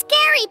with you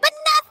scary? But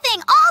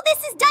nothing! All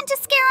this is done to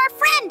scare our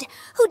friend,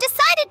 who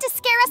decided to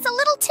scare us a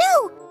little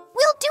too.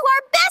 We'll do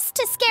our best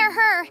to scare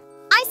her.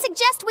 I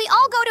suggest we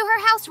all go to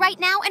her house right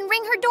now and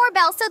ring her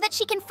doorbell so that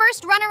she can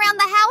first run around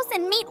the house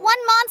and meet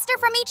one monster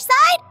from each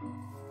side.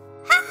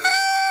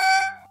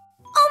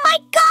 Oh my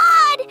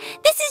God!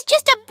 This is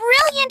just a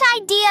brilliant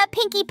idea,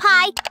 Pinkie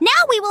Pie.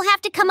 Now we will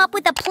have to come up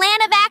with a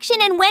plan of action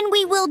and when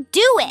we will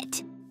do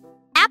it.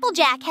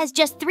 Applejack has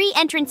just 3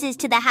 entrances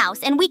to the house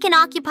and we can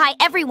occupy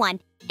everyone,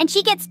 and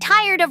she gets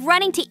tired of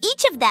running to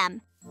each of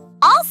them.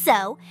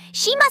 Also,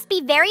 she must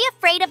be very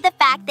afraid of the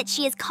fact that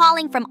she is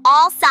calling from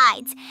all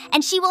sides,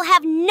 and she will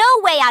have no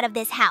way out of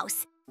this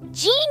house.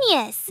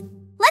 Genius!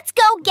 Let's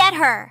go get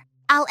her.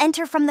 I'll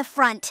enter from the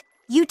front.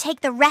 You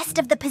take the rest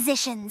of the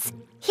positions.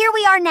 Here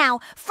we are now,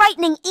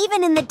 frightening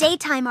even in the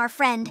daytime our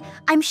friend.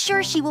 I'm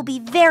sure she will be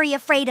very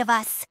afraid of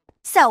us.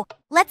 So,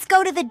 let's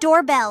go to the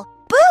doorbell.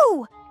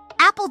 Boo!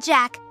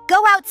 Applejack,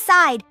 go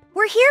outside.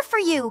 We're here for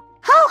you.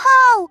 Ho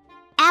ho!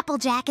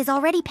 Applejack is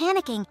already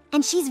panicking,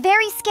 and she's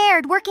very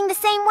scared, working the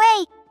same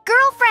way.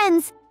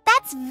 Girlfriends,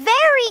 that's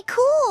very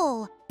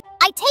cool.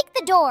 I take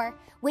the door,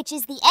 which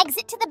is the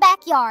exit to the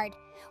backyard,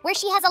 where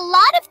she has a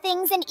lot of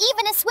things and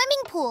even a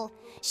swimming pool.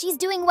 She's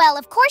doing well.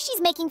 Of course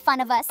she's making fun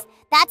of us.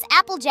 That's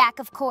Applejack,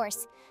 of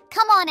course.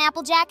 Come on,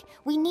 Applejack.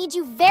 We need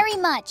you very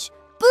much.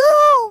 Boo!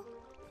 Ho,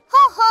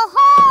 ho,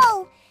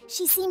 ho!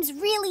 She seems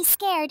really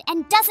scared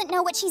and doesn't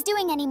know what she's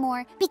doing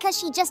anymore because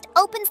she just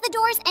opens the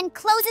doors and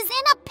closes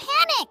in a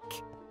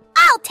panic.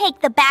 I'll take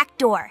the back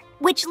door,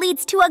 which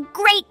leads to a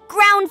great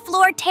ground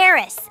floor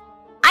terrace.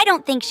 I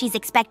don't think she's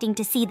expecting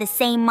to see the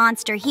same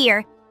monster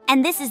here,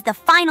 and this is the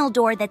final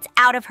door that's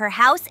out of her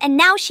house, and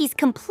now she's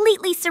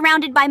completely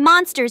surrounded by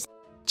monsters,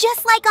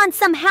 just like on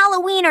some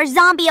Halloween or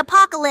zombie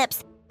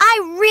apocalypse.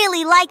 I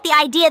really like the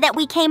idea that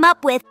we came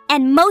up with,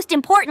 and most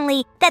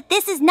importantly, that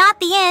this is not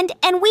the end,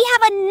 and we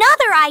have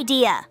another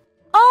idea.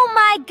 Oh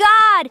my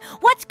God!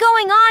 What's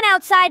going on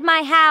outside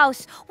my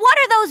house? What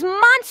are those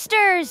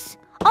monsters?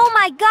 Oh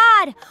my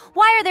God!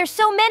 Why are there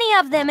so many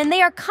of them and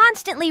they are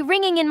constantly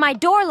ringing in my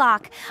door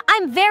lock?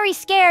 I'm very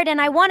scared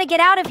and I want to get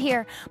out of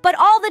here, but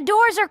all the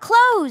doors are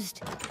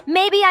closed.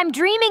 Maybe I'm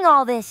dreaming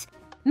all this.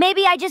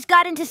 Maybe I just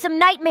got into some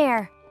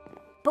nightmare.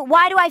 But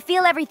why do I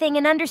feel everything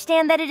and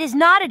understand that it is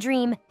not a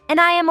dream and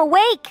I am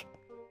awake?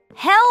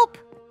 Help!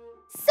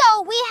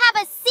 So we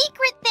have a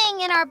secret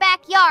thing in our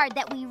backyard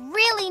that we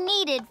really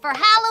needed for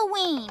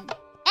Halloween.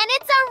 And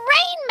it's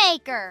a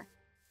rainmaker.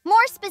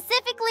 More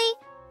specifically,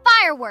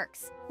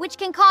 fireworks, which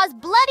can cause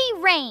bloody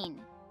rain.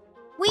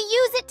 We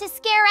use it to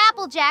scare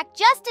Applejack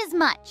just as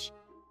much.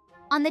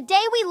 On the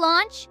day we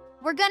launch,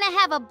 we're gonna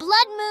have a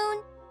blood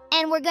moon,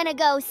 and we're gonna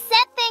go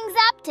set things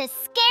up to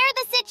scare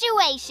the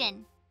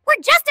situation.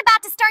 We're just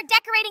about to start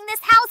decorating this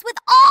house with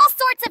all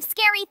sorts of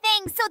scary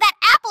things so that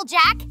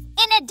Applejack,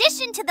 in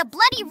addition to the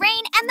bloody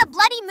rain and the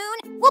bloody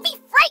moon, will be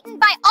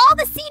frightened by all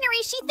the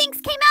scenery she thinks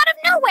came out of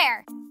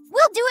nowhere.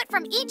 We'll do it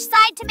from each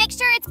side to make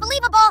sure it's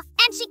believable,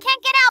 and she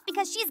can't get out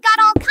because she's got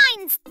all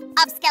kinds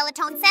of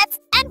skeleton sets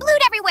and blood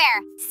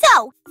everywhere.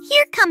 So,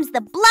 here comes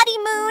the bloody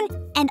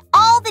moon and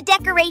all the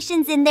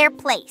decorations in their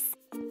place.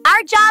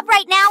 Our job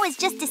right now is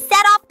just to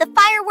set off the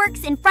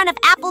fireworks in front of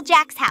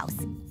Applejack's house.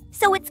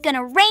 So it's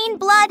gonna rain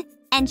blood,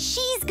 and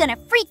she's gonna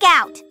freak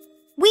out.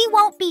 We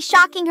won't be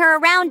shocking her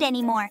around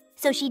anymore,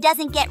 so she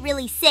doesn't get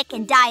really sick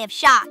and die of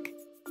shock.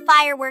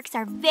 Fireworks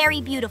are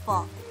very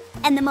beautiful,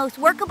 and the most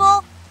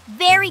workable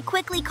very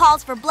quickly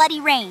calls for bloody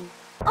rain.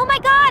 Oh my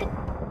God!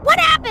 What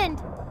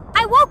happened?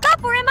 I woke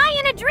up, or am I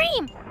in a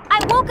dream?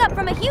 I woke up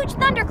from a huge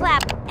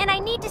thunderclap, and I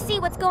need to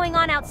see what's going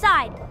on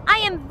outside. I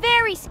am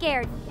very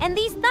scared, and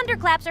these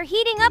thunderclaps are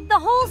heating up the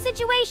whole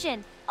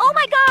situation. Oh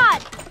my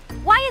God!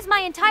 Why is my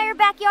entire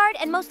backyard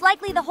and most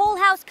likely the whole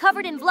house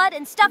covered in blood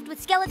and stuffed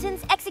with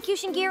skeletons,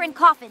 execution gear, and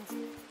coffins?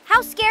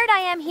 How scared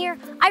I am here.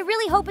 I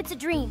really hope it's a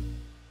dream.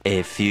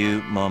 A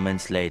few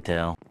moments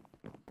later.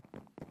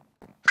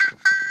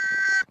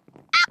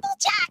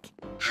 Applejack,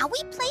 how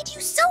we played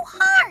you so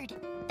hard.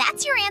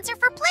 That's your answer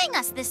for playing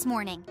us this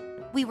morning.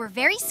 We were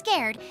very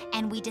scared,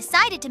 and we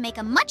decided to make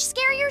a much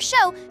scarier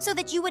show so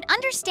that you would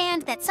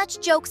understand that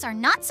such jokes are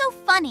not so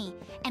funny,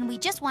 and we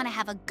just want to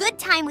have a good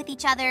time with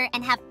each other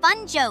and have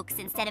fun jokes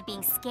instead of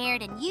being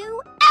scared. And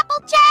you,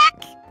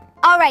 Applejack?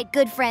 All right,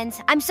 good friends.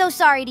 I'm so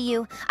sorry to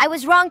you. I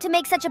was wrong to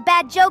make such a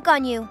bad joke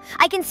on you.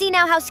 I can see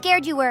now how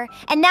scared you were,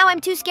 and now I'm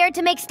too scared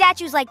to make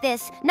statues like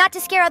this, not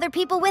to scare other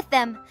people with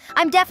them.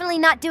 I'm definitely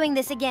not doing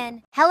this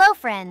again. Hello,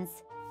 friends.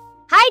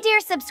 Hi, dear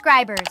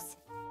subscribers.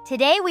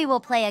 Today we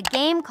will play a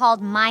game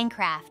called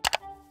Minecraft.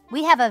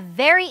 We have a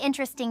very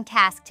interesting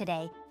task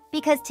today,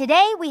 because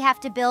today we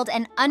have to build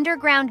an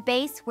underground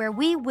base where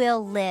we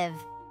will live.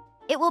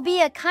 It will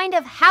be a kind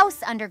of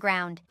house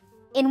underground,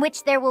 in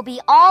which there will be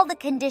all the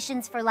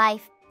conditions for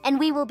life, and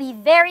we will be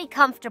very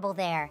comfortable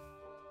there.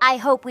 I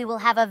hope we will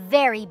have a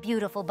very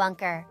beautiful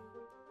bunker.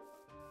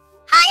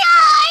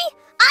 Hi!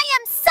 I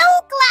am so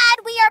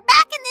glad we are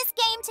back in this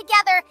game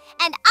together,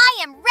 and I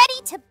am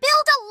ready to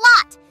build a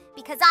lot,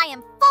 because I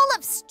am full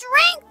of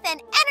strength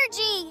and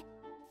energy.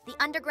 The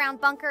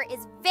underground bunker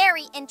is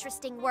very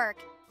interesting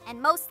work,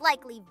 and most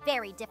likely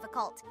very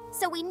difficult,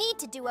 so we need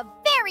to do a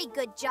very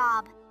good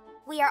job.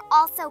 We are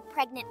also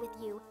pregnant with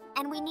you,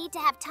 and we need to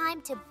have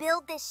time to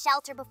build this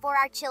shelter before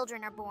our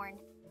children are born.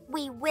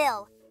 We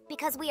will,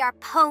 because we are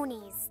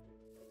ponies.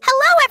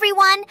 Hello,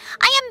 everyone!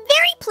 I am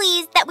very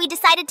pleased that we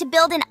decided to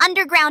build an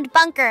underground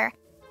bunker.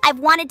 I've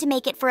wanted to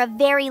make it for a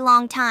very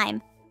long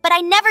time, but I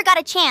never got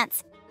a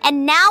chance,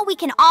 and now we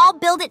can all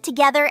build it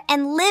together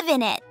and live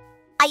in it.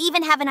 I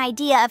even have an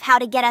idea of how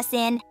to get us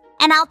in,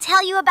 and I'll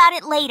tell you about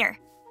it later.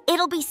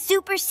 It'll be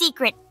super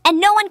secret, and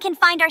no one can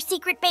find our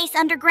secret base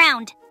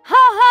underground. Ho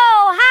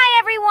ho! Hi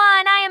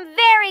everyone! I am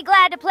very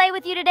glad to play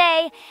with you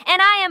today,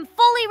 and I am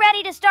fully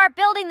ready to start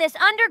building this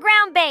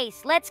underground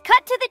base. Let's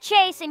cut to the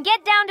chase and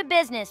get down to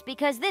business,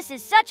 because this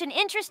is such an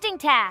interesting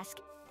task.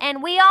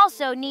 And we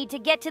also need to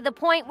get to the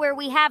point where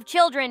we have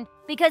children,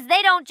 because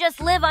they don't just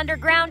live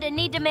underground and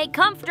need to make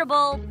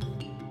comfortable.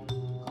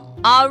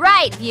 All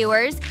right,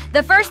 viewers.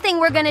 The first thing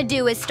we're gonna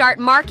do is start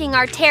marking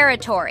our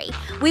territory.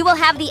 We will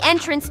have the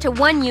entrance to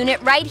one unit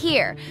right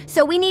here.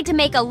 So we need to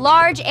make a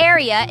large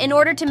area in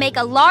order to make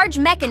a large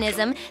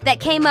mechanism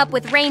that came up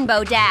with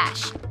Rainbow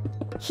Dash.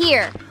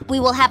 Here, we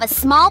will have a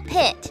small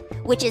pit,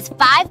 which is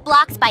 5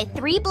 blocks by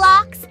 3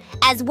 blocks,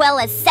 as well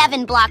as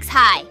 7 blocks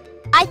high.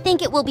 I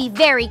think it will be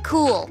very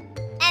cool.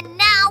 And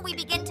now we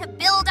begin to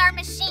build our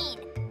machine.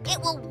 It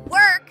will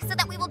work so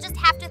that we will just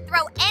have to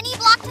throw any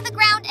block to the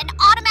ground and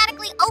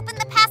automatically open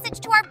the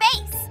passage to our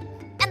base.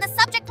 And the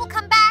subject will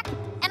come back,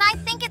 and I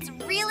think it's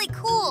really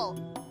cool.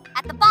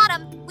 At the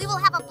bottom, we will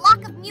have a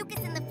block of mucus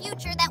in the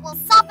future that will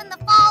soften the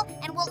fall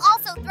and will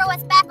also throw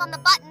us back on the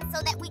button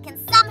so that we can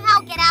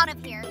somehow get out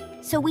of here.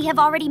 So we have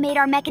already made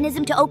our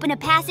mechanism to open a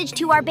passage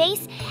to our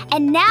base,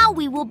 and now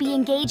we will be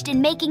engaged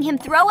in making him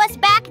throw us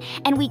back,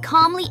 and we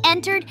calmly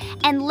entered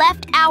and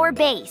left our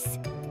base.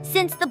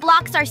 Since the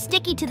blocks are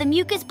sticky to the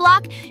mucus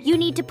block, you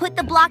need to put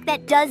the block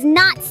that does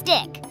not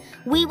stick.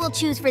 We will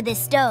choose for this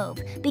stove,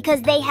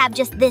 because they have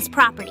just this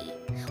property.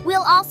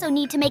 We'll also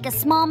need to make a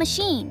small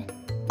machine.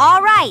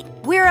 All right,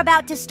 we're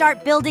about to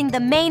start building the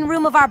main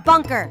room of our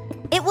bunker.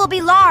 It will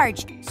be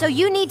large, so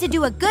you need to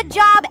do a good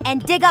job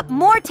and dig up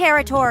more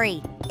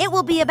territory. It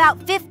will be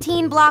about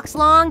 15 blocks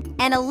long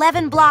and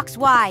 11 blocks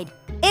wide.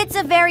 It's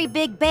a very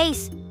big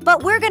base,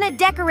 but we're gonna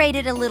decorate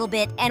it a little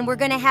bit and we're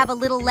gonna have a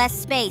little less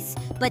space.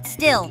 But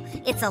still,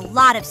 it's a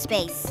lot of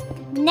space.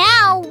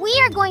 Now we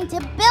are going to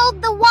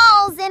build the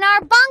walls in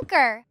our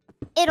bunker.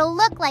 It'll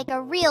look like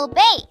a real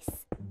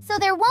base, so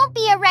there won't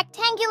be a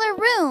rectangular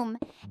room,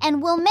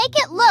 and we'll make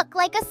it look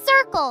like a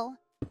circle.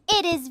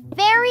 It is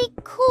very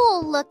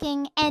cool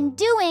looking, and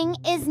doing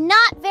is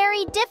not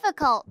very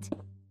difficult.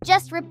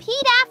 Just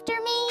repeat after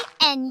me,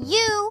 and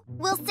you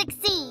will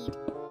succeed.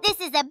 This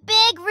is a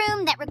big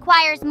room that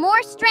requires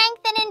more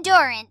strength and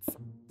endurance,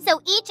 so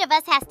each of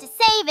us has to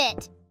save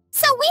it.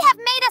 So we have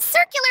made a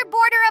circular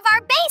border of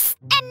our base,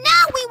 and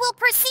now we will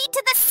proceed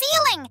to the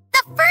ceiling.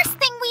 The first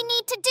thing we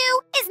need to do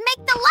is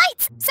make the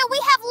lights, so we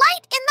have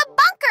light in the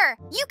bunker.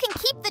 You can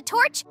keep the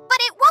torch,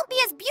 but it won't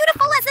be as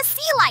beautiful as a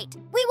sea light.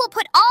 We will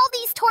put all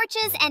these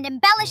torches and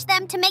embellish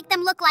them to make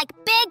them look like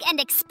big and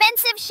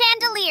expensive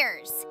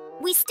chandeliers.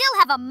 We still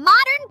have a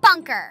modern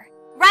bunker.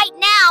 Right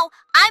now,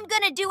 I'm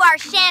gonna do our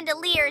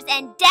chandeliers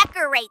and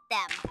decorate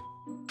them.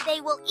 They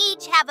will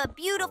each have a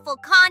beautiful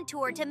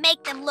contour to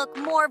make them look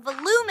more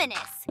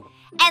voluminous.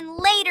 And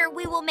later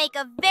we will make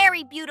a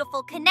very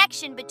beautiful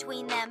connection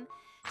between them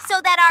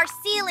so that our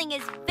ceiling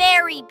is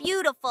very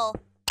beautiful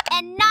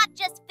and not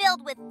just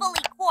filled with fully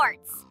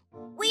quartz.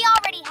 We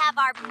already have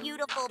our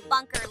beautiful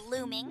bunker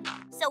looming,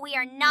 so we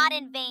are not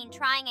in vain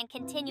trying and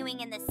continuing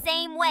in the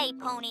same way,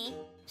 Pony.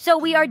 So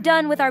we are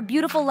done with our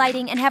beautiful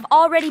lighting and have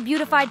already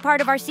beautified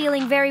part of our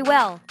ceiling very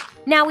well.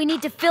 Now we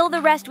need to fill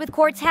the rest with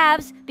quartz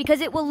halves because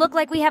it will look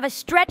like we have a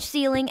stretch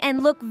ceiling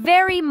and look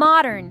very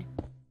modern.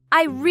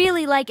 I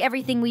really like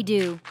everything we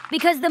do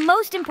because the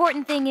most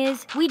important thing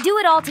is we do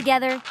it all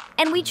together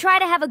and we try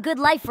to have a good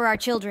life for our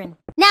children.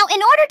 Now,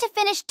 in order to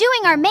finish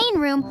doing our main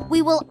room,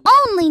 we will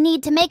only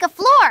need to make a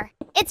floor.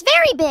 It's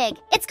very big.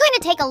 It's going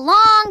to take a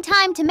long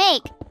time to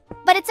make.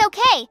 But it's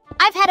okay.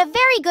 I've had a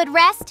very good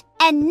rest,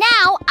 and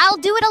now I'll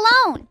do it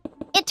alone.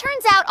 It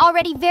turns out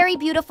already very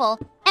beautiful,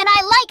 and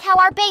I like how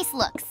our base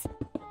looks.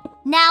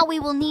 Now we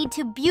will need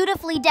to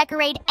beautifully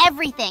decorate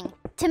everything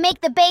to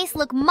make the base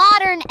look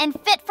modern and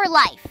fit for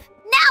life.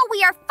 Now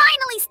we are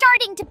finally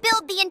starting to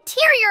build the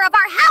interior of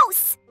our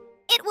house.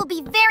 It will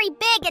be very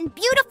big and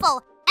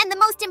beautiful, and the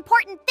most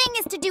important thing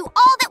is to do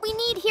all that we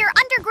need here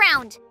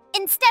underground.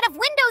 Instead of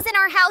windows in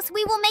our house,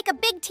 we will make a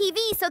big TV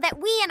so that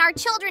we and our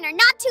children are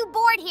not too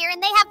bored here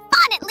and they have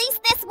fun at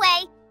least this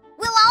way.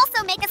 We'll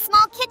also make a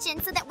small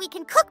kitchen so that we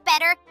can cook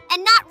better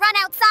and not run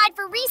outside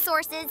for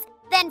resources,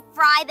 then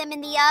fry them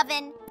in the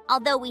oven.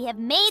 Although we have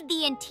made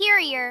the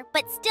interior,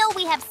 but still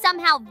we have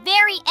somehow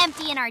very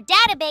empty in our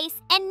database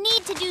and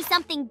need to do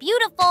something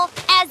beautiful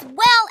as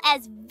well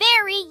as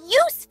very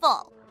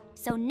useful.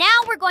 So now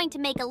we're going to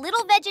make a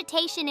little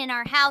vegetation in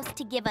our house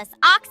to give us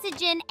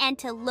oxygen and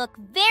to look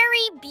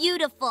very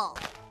beautiful.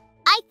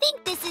 I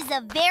think this is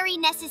a very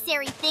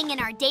necessary thing in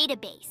our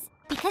database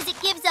because it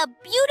gives a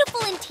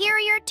beautiful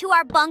interior to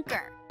our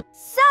bunker.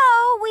 So,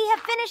 we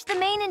have finished the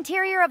main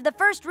interior of the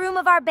first room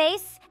of our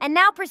base, and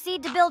now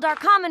proceed to build our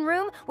common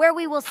room where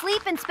we will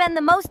sleep and spend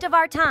the most of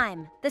our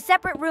time. The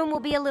separate room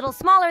will be a little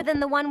smaller than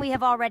the one we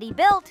have already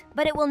built,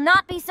 but it will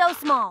not be so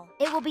small.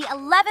 It will be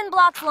 11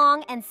 blocks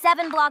long and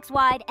 7 blocks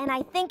wide, and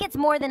I think it's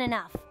more than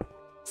enough.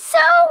 So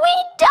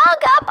we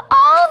dug up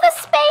all the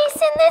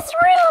space in this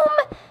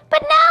room,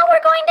 but now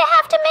we're going to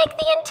have to make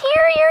the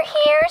interior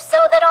here so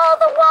that all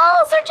the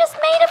walls are just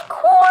made of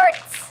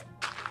quartz.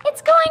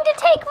 It's going to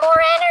take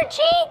more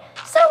energy,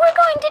 so we're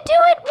going to do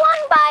it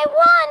one by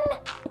one.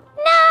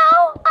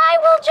 Now, I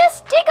will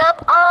just dig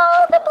up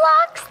all the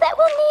blocks that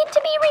will need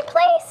to be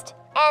replaced,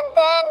 and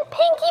then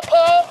Pinkie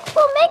Pig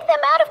will make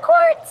them out of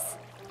quartz.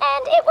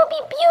 And it will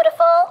be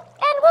beautiful,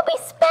 and will be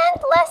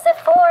spent less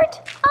effort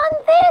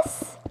on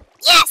this.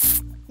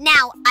 Yes!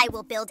 Now I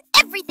will build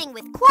everything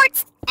with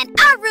quartz, and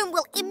our room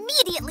will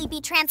immediately be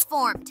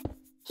transformed.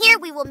 Here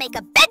we will make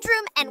a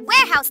bedroom and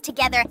warehouse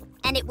together,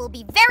 and it will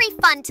be very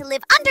fun to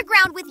live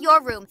underground with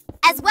your room,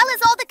 as well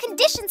as all the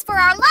conditions for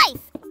our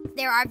life.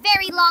 There are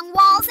very long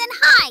walls and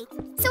high,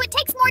 so it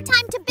takes more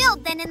time to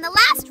build than in the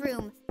last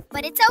room.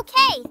 But it's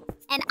okay,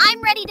 and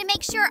I'm ready to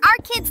make sure our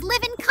kids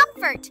live in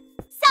comfort.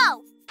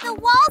 So, the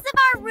walls of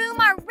our room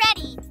are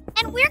ready,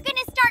 and we're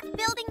gonna start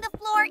building the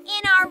floor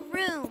in our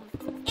room.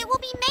 It will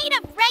be made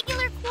of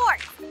regular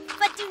quartz,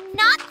 but do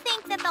not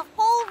think that the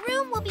whole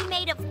room will be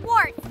made of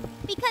quartz,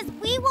 because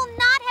we will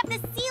not have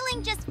the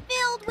ceiling just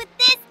filled with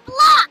this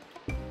block.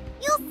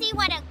 You'll see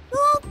what a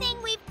cool thing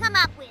we've come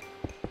up with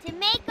to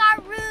make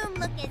our room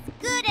look as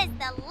good as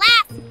the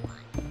last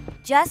one.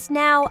 Just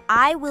now,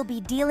 I will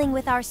be dealing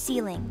with our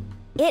ceiling.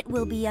 It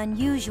will be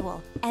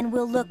unusual and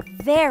will look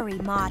very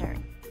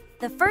modern.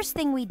 The first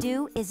thing we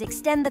do is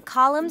extend the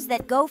columns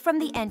that go from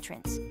the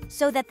entrance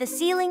so that the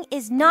ceiling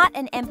is not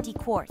an empty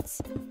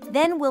quartz.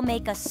 Then we'll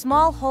make a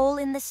small hole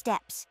in the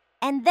steps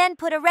and then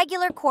put a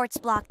regular quartz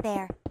block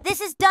there. This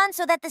is done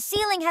so that the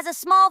ceiling has a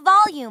small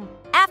volume.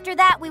 After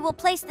that, we will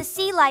place the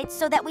sea lights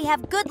so that we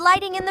have good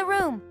lighting in the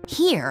room.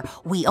 Here,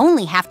 we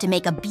only have to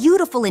make a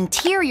beautiful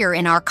interior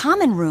in our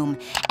common room,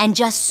 and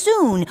just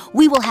soon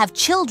we will have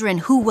children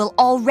who will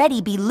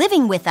already be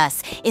living with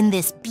us in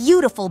this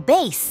beautiful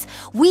base.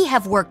 We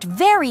have worked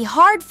very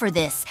hard for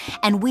this,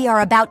 and we are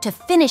about to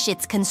finish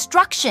its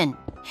construction.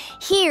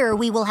 Here,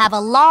 we will have a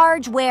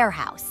large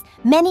warehouse,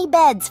 many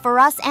beds for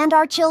us and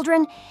our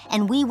children,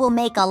 and we will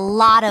make a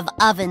lot of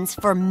ovens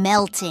for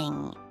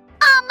melting.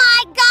 Oh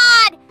my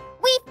God!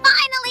 We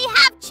finally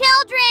have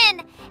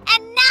children!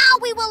 And now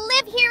we will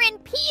live here in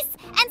peace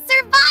and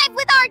survive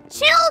with our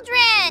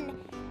children!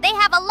 They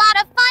have a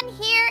lot of fun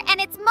here, and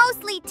it's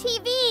mostly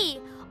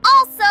TV.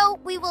 Also,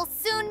 we will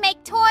soon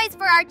make toys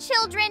for our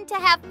children to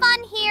have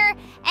fun here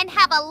and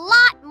have a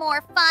lot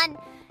more fun.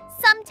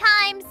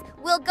 Sometimes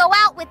we'll go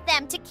out with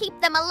them to keep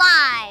them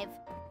alive.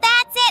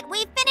 That's it!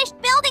 We've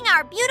finished building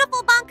our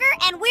beautiful bunker,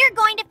 and we're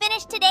going to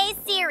finish today's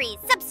series.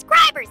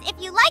 Subscribers,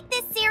 if you like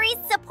this series,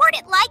 support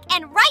it, like,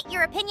 and write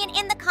your opinion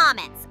in the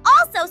comments.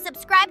 Also,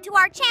 subscribe to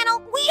our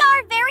channel. We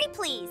are very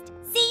pleased.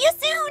 See you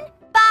soon!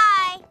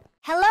 Bye!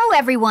 Hello,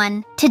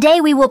 everyone. Today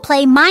we will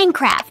play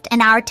Minecraft,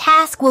 and our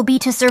task will be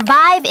to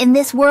survive in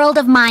this world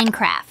of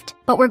Minecraft.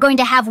 But we're going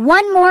to have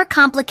one more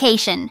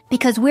complication,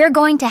 because we're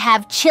going to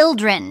have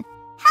children.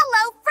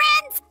 Hello,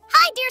 friends!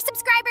 Hi, dear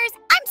subscribers!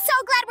 I'm so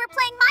glad we're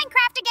playing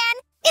Minecraft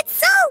again! It's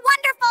so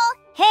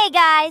wonderful! Hey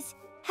guys!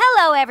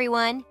 Hello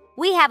everyone!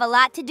 We have a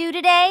lot to do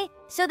today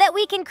so that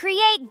we can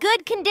create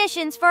good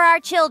conditions for our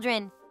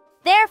children.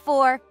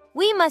 Therefore,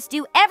 we must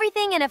do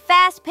everything in a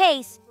fast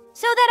pace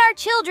so that our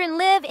children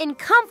live in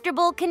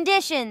comfortable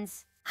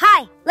conditions.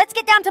 Hi, let's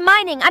get down to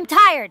mining. I'm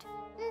tired.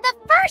 The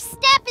first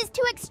step is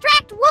to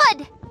extract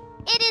wood.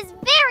 It is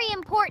very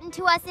important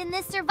to us in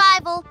this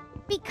survival.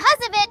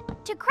 Because of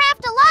it, to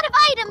craft a lot of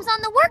items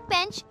on the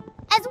workbench,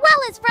 as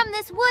well as from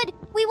this wood,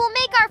 we will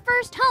make our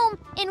first home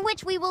in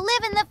which we will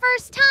live in the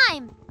first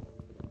time.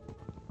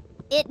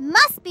 It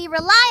must be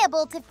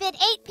reliable to fit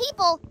 8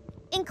 people,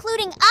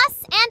 including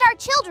us and our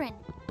children.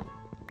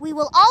 We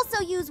will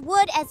also use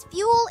wood as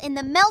fuel in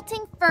the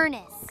melting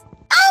furnace.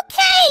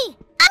 Okay!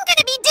 I'm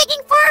gonna be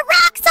digging for a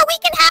rock so we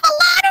can have a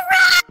lot of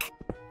rock!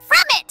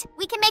 From it,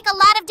 we can make a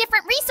lot of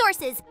different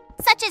resources,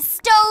 such as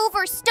stove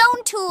or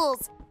stone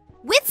tools.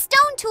 With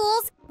stone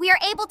tools, we are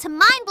able to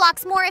mine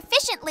blocks more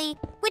efficiently,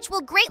 which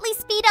will greatly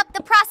speed up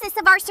the process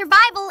of our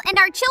survival and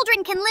our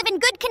children can live in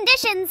good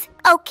conditions.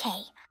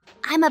 Okay,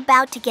 I'm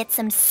about to get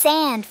some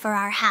sand for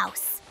our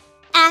house.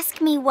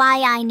 Ask me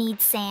why I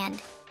need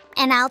sand,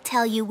 and I'll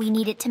tell you we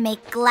need it to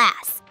make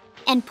glass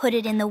and put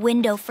it in the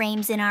window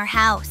frames in our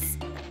house.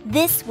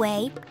 This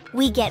way,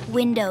 we get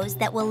windows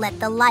that will let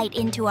the light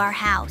into our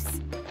house.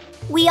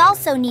 We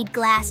also need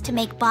glass to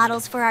make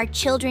bottles for our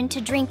children to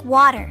drink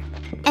water.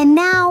 And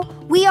now,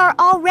 we are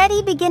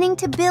already beginning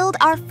to build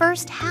our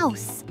first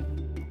house.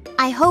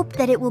 I hope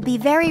that it will be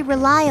very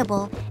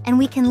reliable and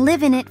we can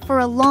live in it for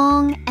a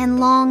long and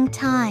long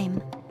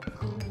time.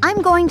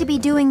 I'm going to be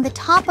doing the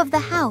top of the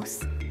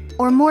house,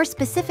 or more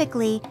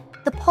specifically,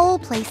 the pole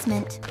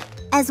placement,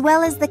 as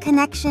well as the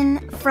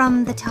connection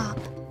from the top.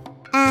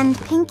 And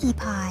Pinkie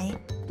Pie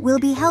will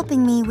be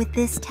helping me with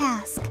this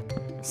task,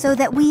 so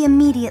that we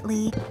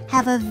immediately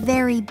have a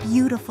very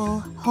beautiful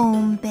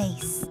home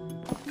base.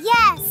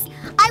 Yes,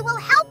 I will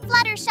help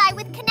Fluttershy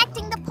with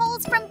connecting the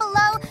poles from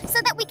below so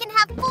that we can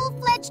have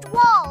full-fledged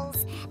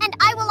walls. And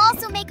I will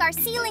also make our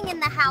ceiling in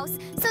the house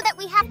so that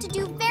we have to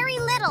do very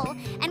little,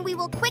 and we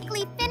will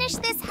quickly finish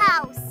this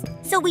house.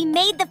 So we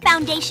made the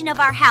foundation of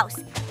our house,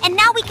 and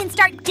now we can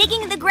start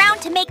digging the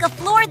ground to make a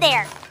floor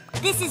there.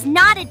 This is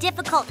not a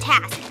difficult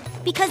task,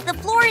 because the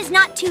floor is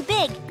not too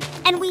big,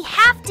 and we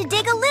have to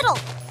dig a little.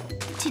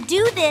 To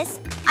do this,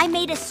 I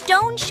made a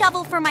stone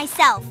shovel for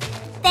myself,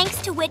 thanks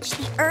to which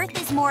the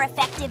earth is more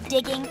effective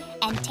digging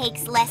and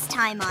takes less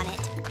time on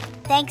it.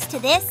 Thanks to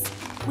this,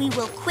 we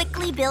will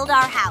quickly build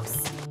our house.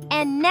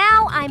 And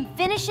now I'm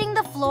finishing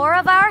the floor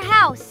of our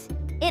house.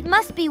 It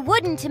must be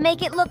wooden to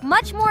make it look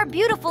much more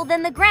beautiful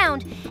than the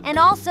ground, and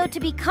also to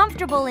be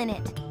comfortable in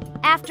it.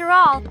 After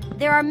all,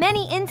 there are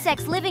many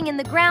insects living in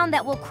the ground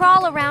that will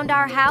crawl around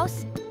our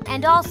house,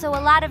 and also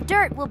a lot of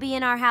dirt will be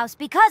in our house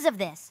because of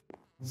this.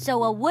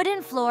 So a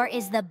wooden floor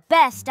is the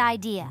best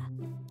idea.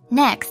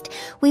 Next,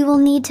 we will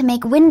need to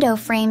make window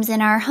frames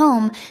in our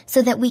home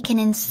so that we can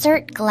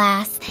insert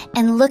glass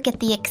and look at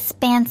the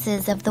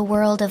expanses of the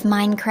world of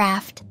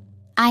Minecraft.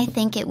 I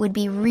think it would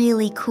be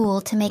really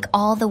cool to make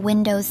all the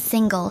windows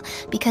single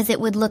because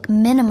it would look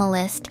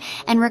minimalist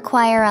and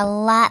require a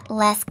lot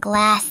less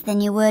glass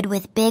than you would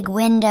with big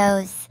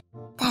windows.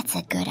 That's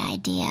a good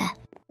idea.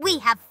 We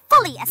have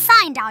fully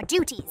assigned our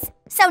duties.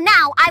 So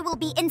now I will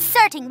be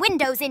inserting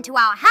windows into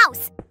our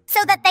house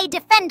so that they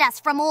defend us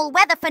from all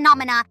weather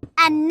phenomena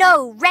and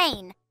no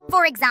rain,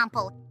 for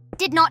example,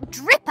 did not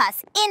drip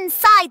us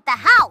inside the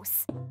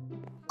house.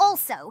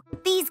 Also,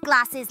 these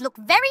glasses look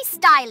very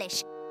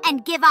stylish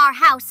and give our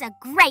house a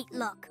great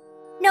look.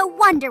 No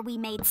wonder we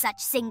made such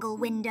single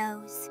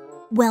windows.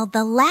 Well,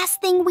 the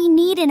last thing we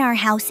need in our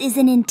house is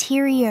an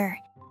interior.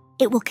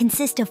 It will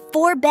consist of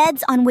 4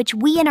 beds on which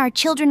we and our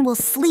children will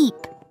sleep.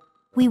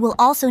 We will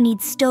also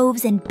need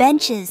stoves and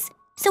benches,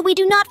 so we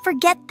do not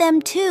forget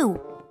them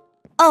too.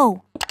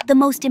 Oh, the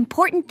most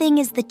important thing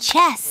is the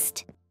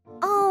chest.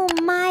 Oh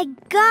my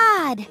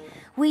God!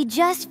 We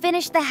just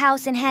finished the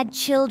house and had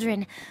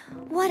children.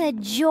 What a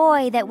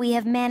joy that we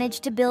have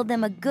managed to build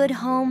them a good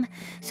home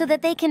so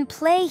that they can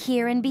play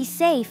here and be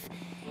safe.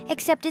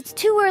 Except it's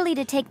too early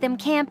to take them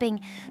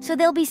camping, so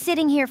they'll be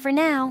sitting here for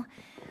now.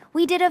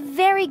 We did a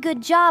very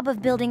good job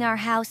of building our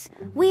house.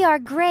 We are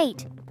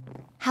great.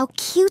 How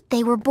cute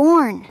they were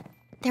born.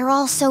 They're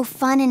all so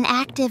fun and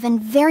active and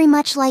very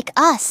much like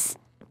us.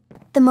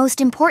 The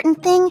most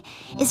important thing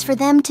is for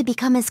them to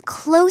become as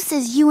close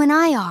as you and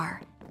I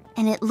are.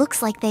 And it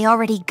looks like they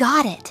already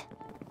got it.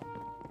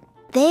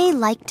 They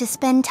like to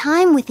spend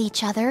time with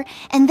each other,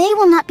 and they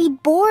will not be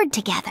bored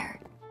together.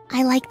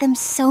 I like them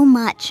so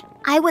much.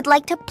 I would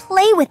like to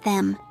play with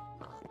them.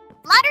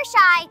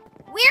 Fluttershy,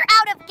 we're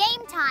out of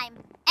game time,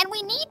 and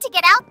we need to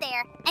get out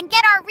there and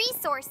get our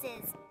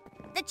resources.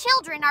 The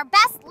children are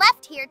best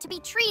left here to be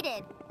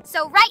treated.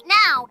 So right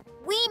now,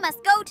 we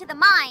must go to the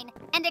mine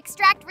and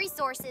extract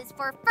resources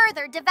for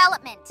further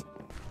development.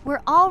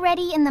 We're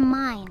already in the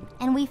mine,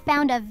 and we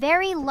found a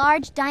very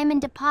large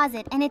diamond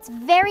deposit, and it's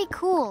very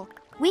cool.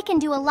 We can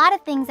do a lot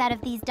of things out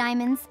of these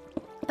diamonds,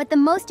 but the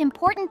most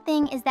important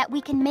thing is that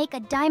we can make a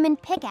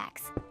diamond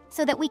pickaxe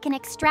so that we can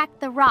extract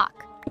the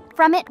rock.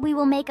 From it, we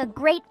will make a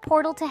great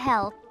portal to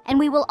hell, and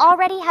we will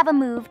already have a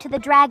move to the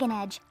Dragon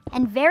Edge,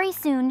 and very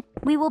soon,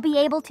 we will be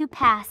able to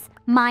pass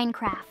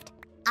Minecraft.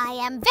 I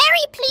am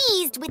very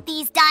pleased with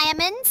these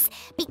diamonds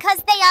because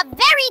they are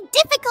very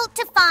difficult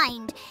to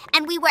find,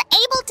 and we were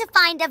able to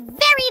find a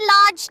very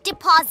large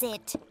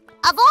deposit.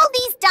 Of all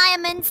these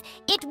diamonds,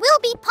 it will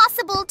be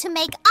possible to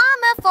make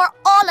armor for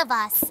all of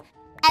us,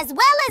 as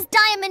well as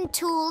diamond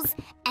tools,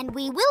 and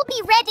we will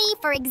be ready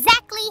for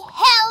exactly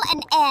hell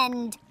and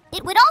end.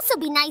 It would also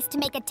be nice to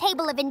make a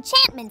table of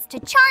enchantments to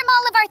charm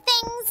all of our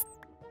things.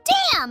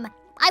 Damn!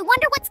 I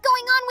wonder what's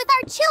going on with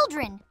our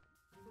children.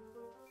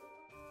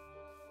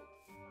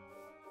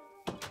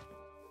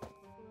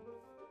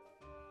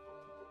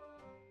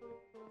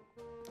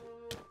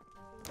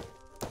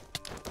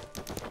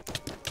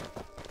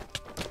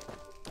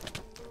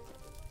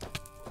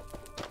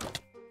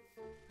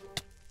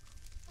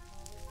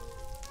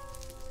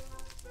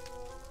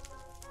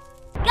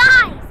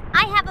 Guys,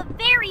 I have a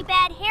very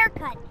bad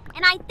haircut,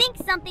 and I think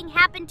something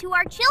happened to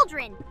our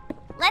children.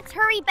 Let's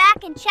hurry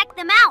back and check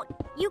them out.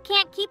 You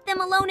can't keep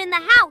them alone in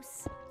the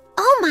house.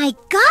 Oh my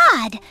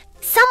God!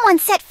 Someone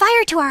set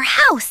fire to our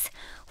house!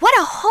 What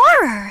a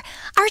horror!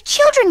 Our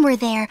children were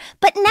there,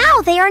 but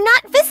now they are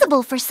not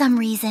visible for some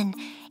reason.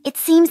 It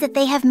seems that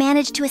they have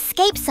managed to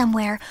escape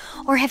somewhere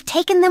or have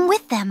taken them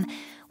with them.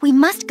 We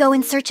must go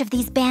in search of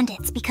these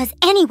bandits because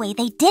anyway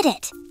they did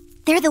it.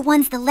 They're the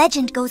ones the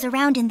legend goes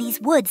around in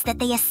these woods that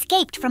they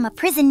escaped from a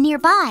prison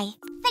nearby.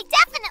 They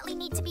definitely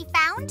need to be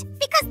found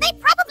because they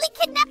probably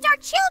kidnapped our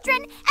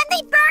children and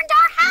they burned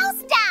our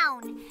house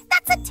down.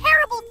 That's a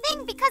terrible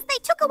thing because they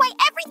took away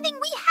everything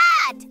we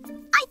had.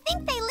 I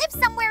think they live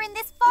somewhere in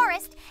this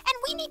forest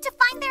and we need to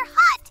find their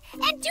hut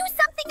and do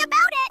something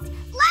about it.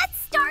 Let's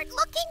start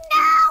looking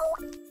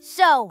now.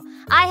 So,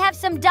 I have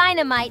some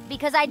dynamite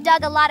because I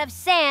dug a lot of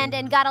sand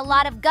and got a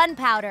lot of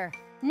gunpowder.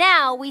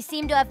 Now, we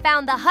seem to have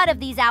found the hut of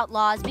these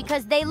outlaws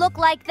because they look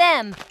like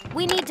them.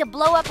 We need to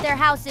blow up their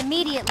house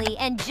immediately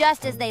and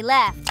just as they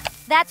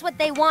left. That's what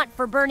they want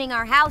for burning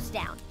our house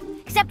down.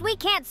 Except we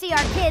can't see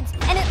our kids,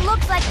 and it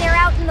looks like they're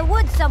out in the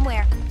woods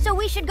somewhere, so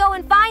we should go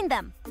and find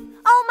them.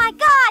 Oh my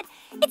God!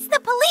 It's the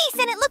police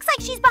and it looks like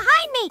she's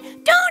behind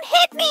me! Don't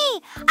hit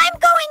me! I'm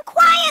going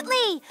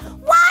quietly!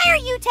 Why are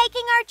you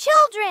taking our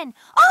children?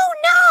 Oh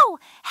no!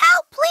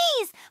 Help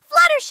please!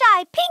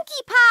 Fluttershy,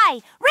 Pinkie Pie,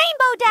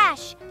 Rainbow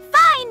Dash!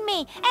 Find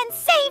me and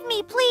save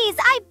me please!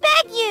 I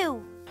beg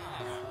you!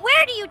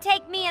 Where do you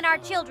take me and our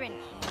children?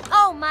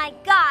 Oh my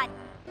God!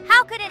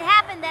 How could it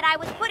happen that I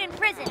was put in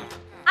prison?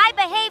 I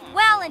behaved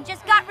well and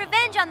just got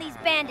revenge on these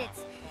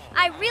bandits.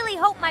 I really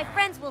hope my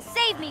friends will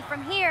save me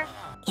from here.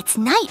 It's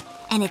night,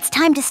 and it's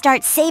time to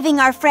start saving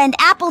our friend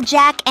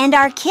Applejack and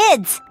our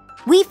kids.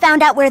 We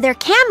found out where their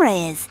camera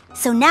is,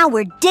 so now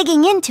we're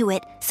digging into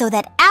it so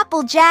that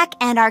Applejack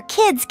and our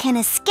kids can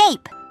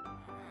escape.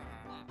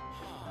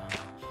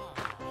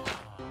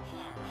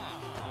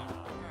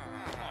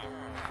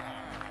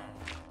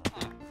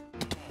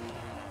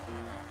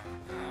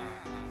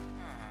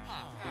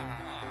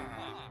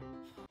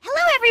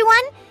 Hello,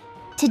 everyone!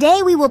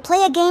 Today we will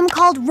play a game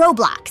called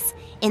Roblox.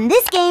 In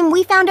this game,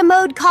 we found a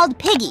mode called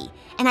Piggy,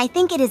 and I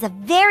think it is a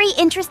very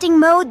interesting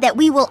mode that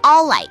we will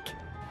all like.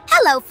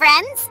 Hello,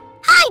 friends.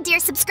 Hi, dear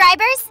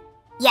subscribers.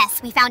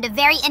 Yes, we found a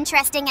very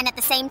interesting and at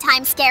the same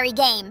time scary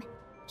game.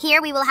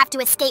 Here we will have to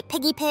escape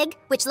Piggy Pig,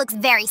 which looks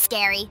very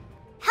scary.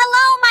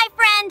 Hello, my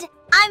friend.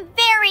 I'm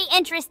very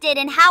interested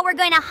in how we're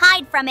going to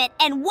hide from it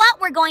and what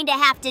we're going to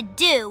have to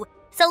do.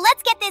 So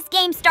let's get this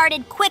game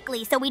started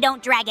quickly so we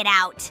don't drag it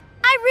out.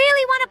 I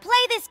really want to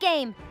play this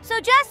game, so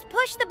just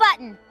push the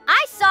button.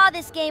 I saw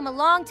this game a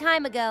long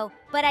time ago,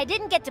 but I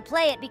didn't get to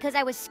play it because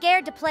I was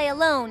scared to play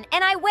alone,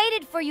 and I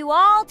waited for you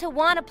all to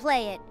want to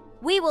play it.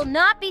 We will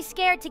not be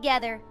scared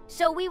together,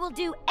 so we will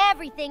do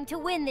everything to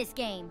win this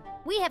game.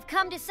 We have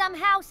come to some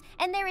house,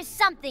 and there is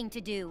something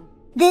to do.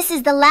 This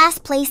is the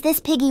last place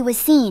this piggy was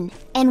seen,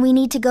 and we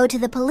need to go to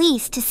the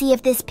police to see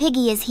if this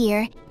piggy is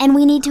here, and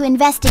we need to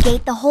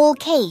investigate the whole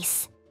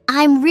case.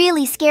 I'm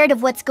really scared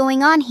of what's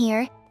going on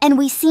here, and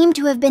we seem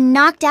to have been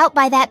knocked out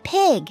by that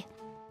pig.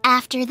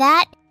 After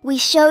that, we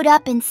showed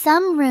up in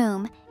some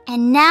room,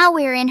 and now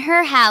we're in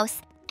her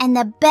house, and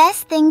the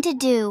best thing to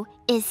do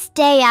is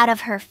stay out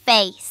of her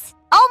face.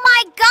 Oh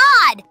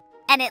my God!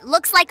 And it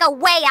looks like a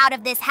way out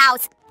of this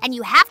house, and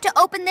you have to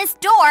open this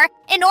door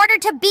in order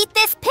to beat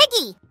this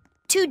piggy.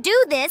 To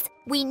do this,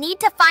 we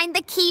need to find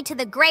the key to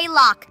the gray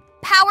lock,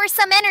 power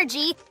some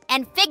energy,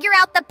 and figure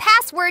out the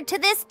password to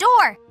this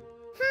door.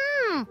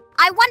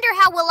 I wonder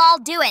how we'll all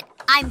do it.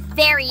 I'm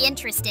very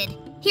interested.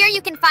 Here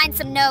you can find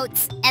some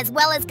notes, as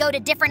well as go to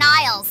different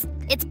aisles.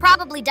 It's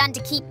probably done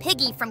to keep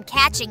Piggy from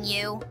catching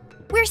you.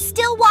 We're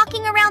still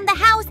walking around the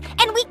house,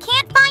 and we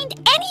can't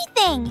find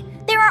anything!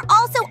 There are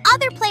also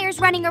other players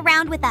running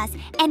around with us,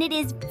 and it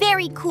is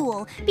very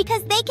cool,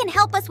 because they can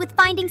help us with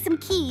finding some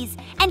keys,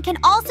 and can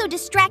also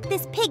distract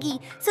this piggy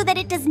so that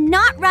it does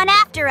not run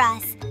after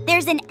us.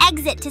 There's an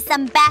exit to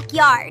some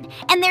backyard,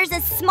 and there's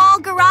a small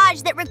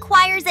garage that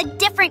requires a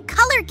different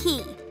color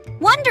key.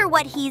 Wonder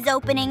what he's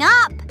opening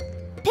up.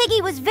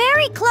 Piggy was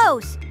very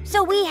close,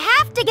 so we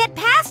have to get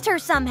past her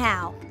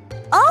somehow.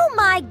 Oh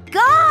my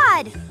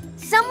God!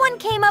 Someone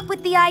came up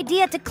with the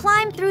idea to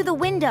climb through the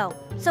window.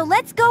 So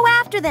let's go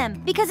after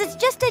them, because it's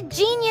just a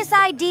genius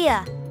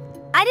idea.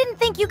 I didn't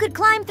think you could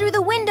climb through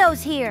the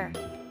windows here.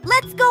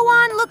 Let's go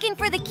on looking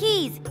for the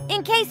keys,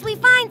 in case we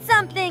find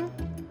something.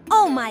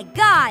 Oh my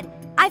God!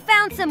 I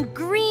found some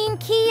green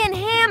key and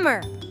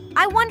hammer.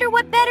 I wonder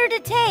what better to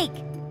take.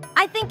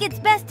 I think it's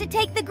best to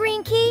take the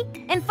green key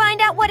and find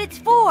out what it's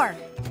for.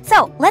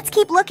 So, let's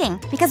keep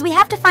looking, because we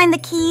have to find the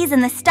keys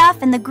and the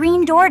stuff and the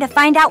green door to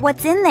find out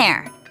what's in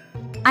there.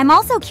 I'm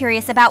also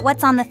curious about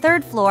what's on the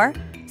 3rd floor,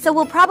 so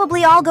we'll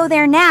probably all go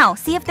there now,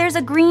 see if there's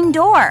a green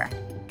door.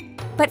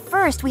 But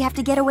first, we have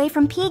to get away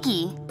from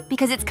Pinkie,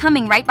 because it's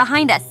coming right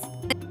behind us.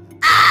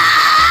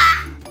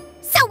 Ah!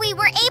 So we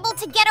were able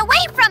to get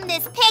away from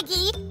this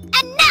piggy,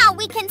 and now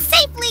we can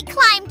safely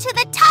climb to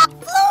the top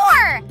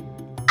floor!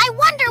 I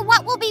wonder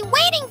what will be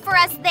waiting for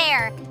us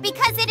there,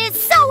 because it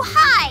is so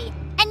high,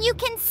 and you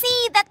can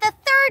see that the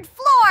 3rd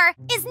floor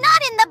is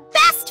not in the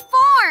best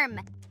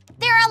form.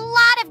 There are a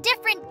lot of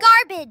different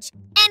garbage,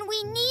 and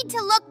we need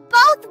to look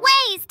both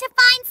ways to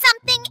find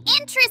something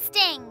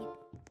interesting.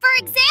 For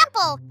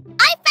example,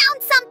 I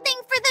found something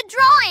for the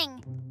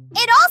drawing.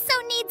 It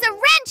also needs a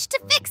wrench to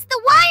fix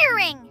the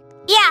wiring.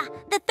 Yeah,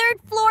 the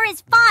 3rd floor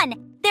is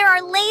fun. There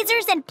are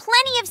lasers and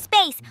plenty of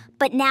space,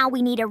 but now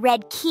we need a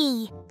red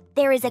key.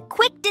 There is a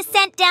quick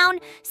descent down,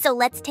 so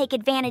let's take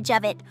advantage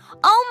of it.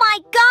 Oh my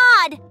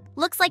God!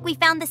 Looks like we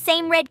found the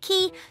same red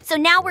key, so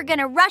now we're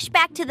gonna rush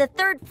back to the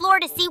 3rd floor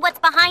to see what's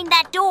behind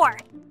that door.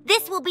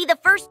 This will be the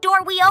first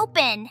door we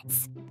open.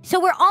 So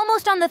we're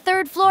almost on the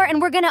 3rd floor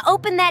and we're gonna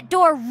open that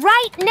door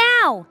right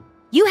now.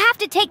 You have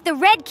to take the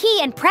red key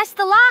and press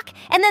the lock,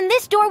 and then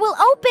this door will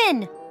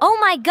open. Oh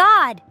my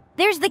God,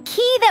 there's the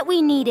key that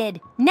we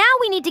needed. Now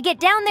we need to get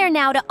down there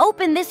now to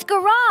open this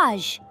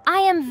garage. I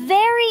am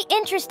very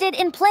interested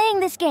in playing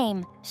this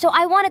game, so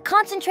I want to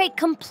concentrate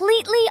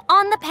completely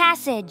on the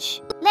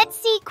passage. Let's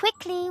see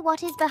quickly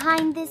what is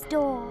behind this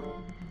door.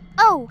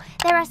 Oh,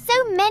 there are so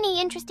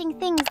many interesting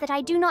things that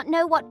I do not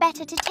know what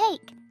better to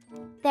take.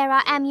 There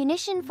are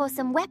ammunition for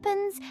some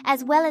weapons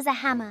as well as a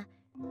hammer.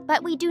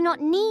 But we do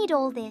not need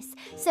all this,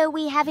 so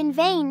we have in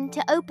vain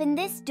to open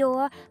this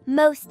door,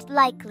 most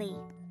likely.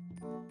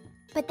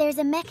 But there's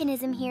a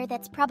mechanism here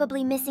that's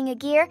probably missing a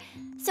gear,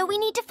 so we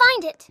need to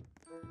find it.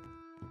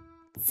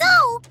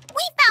 So,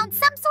 we found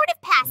some sort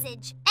of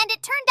passage, and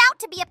it turned out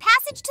to be a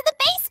passage to the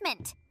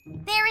basement.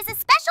 There is a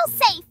special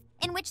safe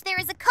in which there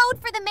is a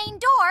code for the main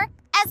door,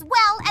 as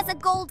well as a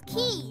gold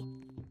key.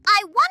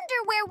 I wonder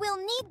where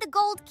we'll need the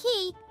gold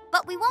key,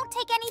 but we won't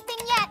take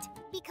anything yet,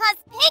 because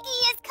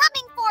Pinkie is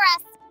coming for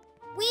us.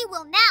 We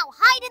will now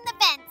hide in the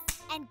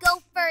vents and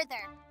go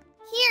further.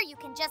 Here you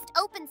can just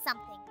open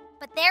something,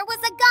 but there was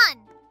a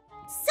gun.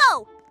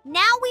 So,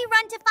 now we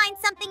run to find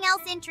something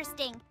else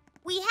interesting.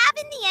 We have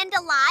in the end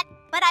a lot,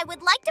 but I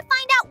would like to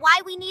find out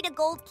why we need a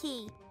gold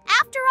key.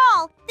 After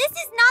all, this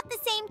is not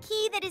the same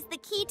key that is the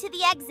key to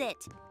the exit.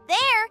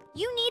 There,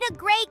 you need a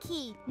gray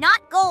key,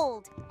 not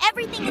gold.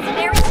 Everything is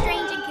very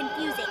strange and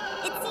confusing.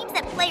 It seems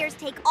that players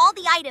take all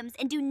the items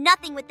and do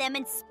nothing with them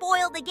and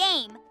spoil the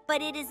game,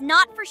 but it is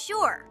not for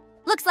sure.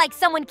 Looks like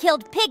someone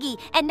killed Pinkie,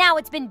 and now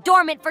it's been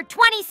dormant for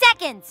 20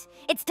 seconds.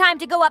 It's time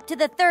to go up to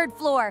the 3rd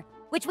floor,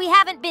 which we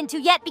haven't been to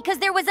yet because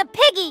there was a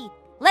piggy.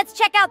 Let's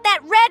check out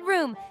that red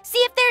room, see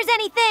if there's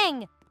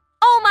anything.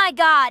 Oh my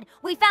God,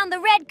 we found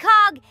the red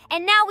cog,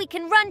 and now we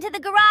can run to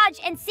the garage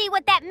and see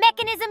what that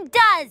mechanism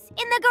does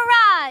in the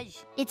garage.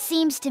 It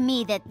seems to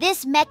me that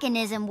this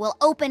mechanism will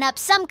open up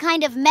some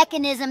kind of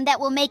mechanism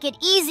that will make it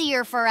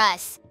easier for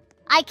us.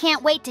 I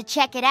can't wait to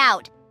check it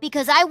out,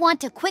 because I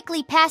want to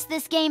quickly pass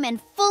this game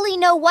and fully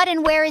know what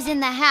and where is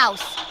in the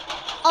house.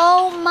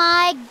 Oh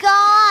my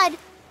God!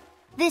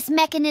 This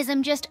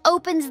mechanism just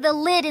opens the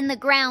lid in the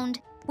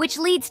ground, which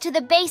leads to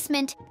the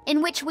basement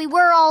in which we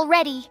were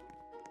already.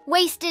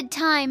 Wasted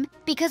time,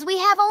 because we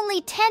have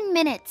only 10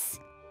 minutes.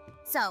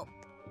 So,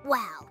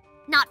 well,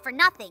 not for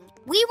nothing,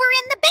 we were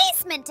in the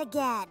basement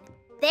again.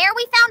 There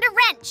we found a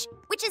wrench,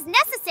 which is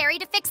necessary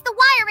to fix the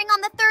wiring on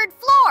the 3rd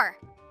floor.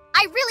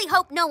 I really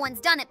hope no one's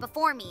done it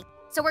before me,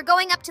 so we're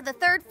going up to the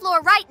 3rd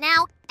floor right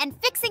now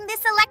and fixing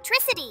this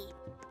electricity.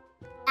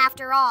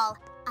 After all,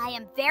 I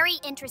am very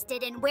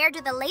interested in where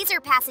do the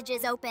laser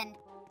passages open.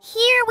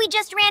 Here we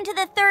just ran to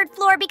the 3rd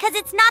floor because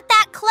it's not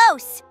that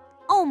close.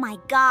 Oh my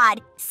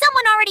God,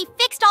 someone already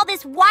fixed all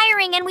this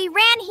wiring and we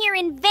ran here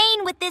in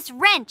vain with this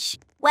wrench.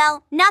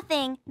 Well,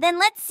 nothing. Then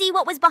let's see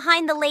what was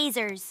behind the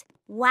lasers.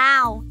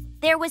 Wow,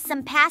 there was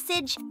some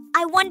passage.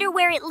 I wonder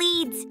where it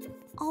leads.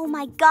 Oh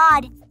my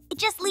God, it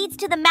just leads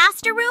to the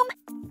master room?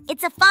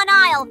 It's a fun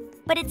aisle,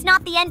 but it's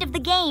not the end of the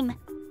game.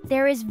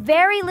 There is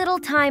very little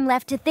time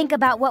left to think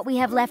about what we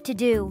have left to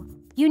do.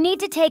 You need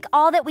to take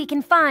all that we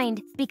can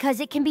find because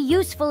it can be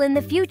useful in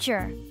the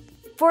future.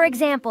 For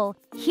example,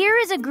 here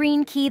is a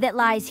green key that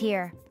lies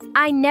here.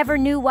 I never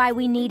knew why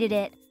we needed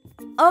it.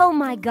 Oh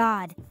my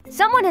God,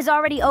 someone has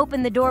already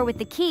opened the door with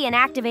the key and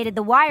activated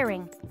the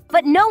wiring,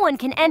 but no one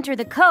can enter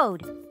the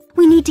code.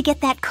 We need to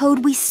get that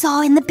code we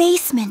saw in the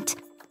basement.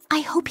 I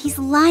hope he's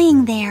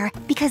lying there,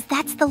 because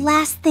that's the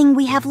last thing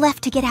we have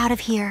left to get out of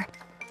here.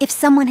 If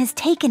someone has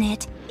taken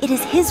it, it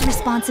is his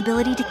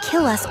responsibility to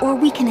kill us or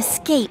we can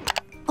escape.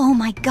 Oh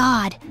my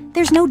God,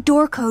 there's no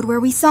door code where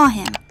we saw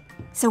him.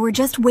 So we're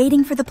just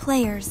waiting for the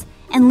players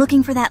and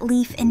looking for that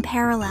leaf in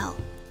parallel.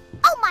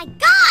 Oh my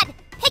God!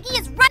 Pinkie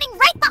is running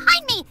right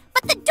behind me,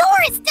 but the door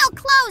is still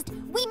closed.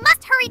 We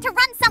must hurry to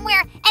run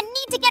somewhere and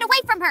need to get away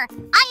from her.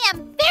 I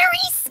am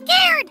very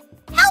scared.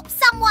 Help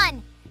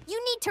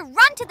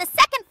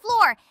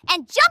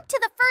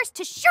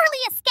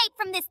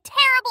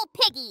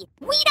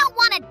We don't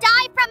want to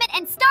die from it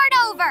and start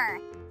over.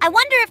 I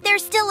wonder if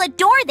there's still a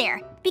door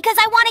there, because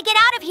I want to get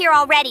out of here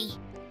already.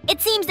 It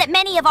seems that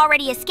many have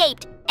already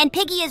escaped, and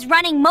Piggy is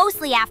running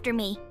mostly after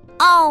me.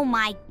 Oh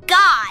my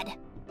God!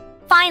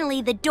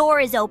 Finally, the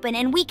door is open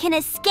and we can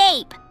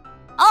escape.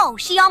 Oh,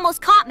 she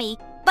almost caught me,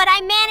 but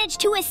I managed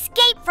to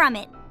escape from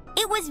it.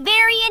 It was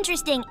very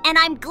interesting, and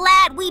I'm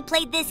glad we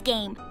played this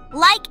game.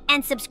 Like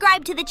and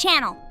subscribe to the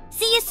channel.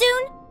 See you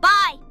soon.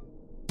 Bye.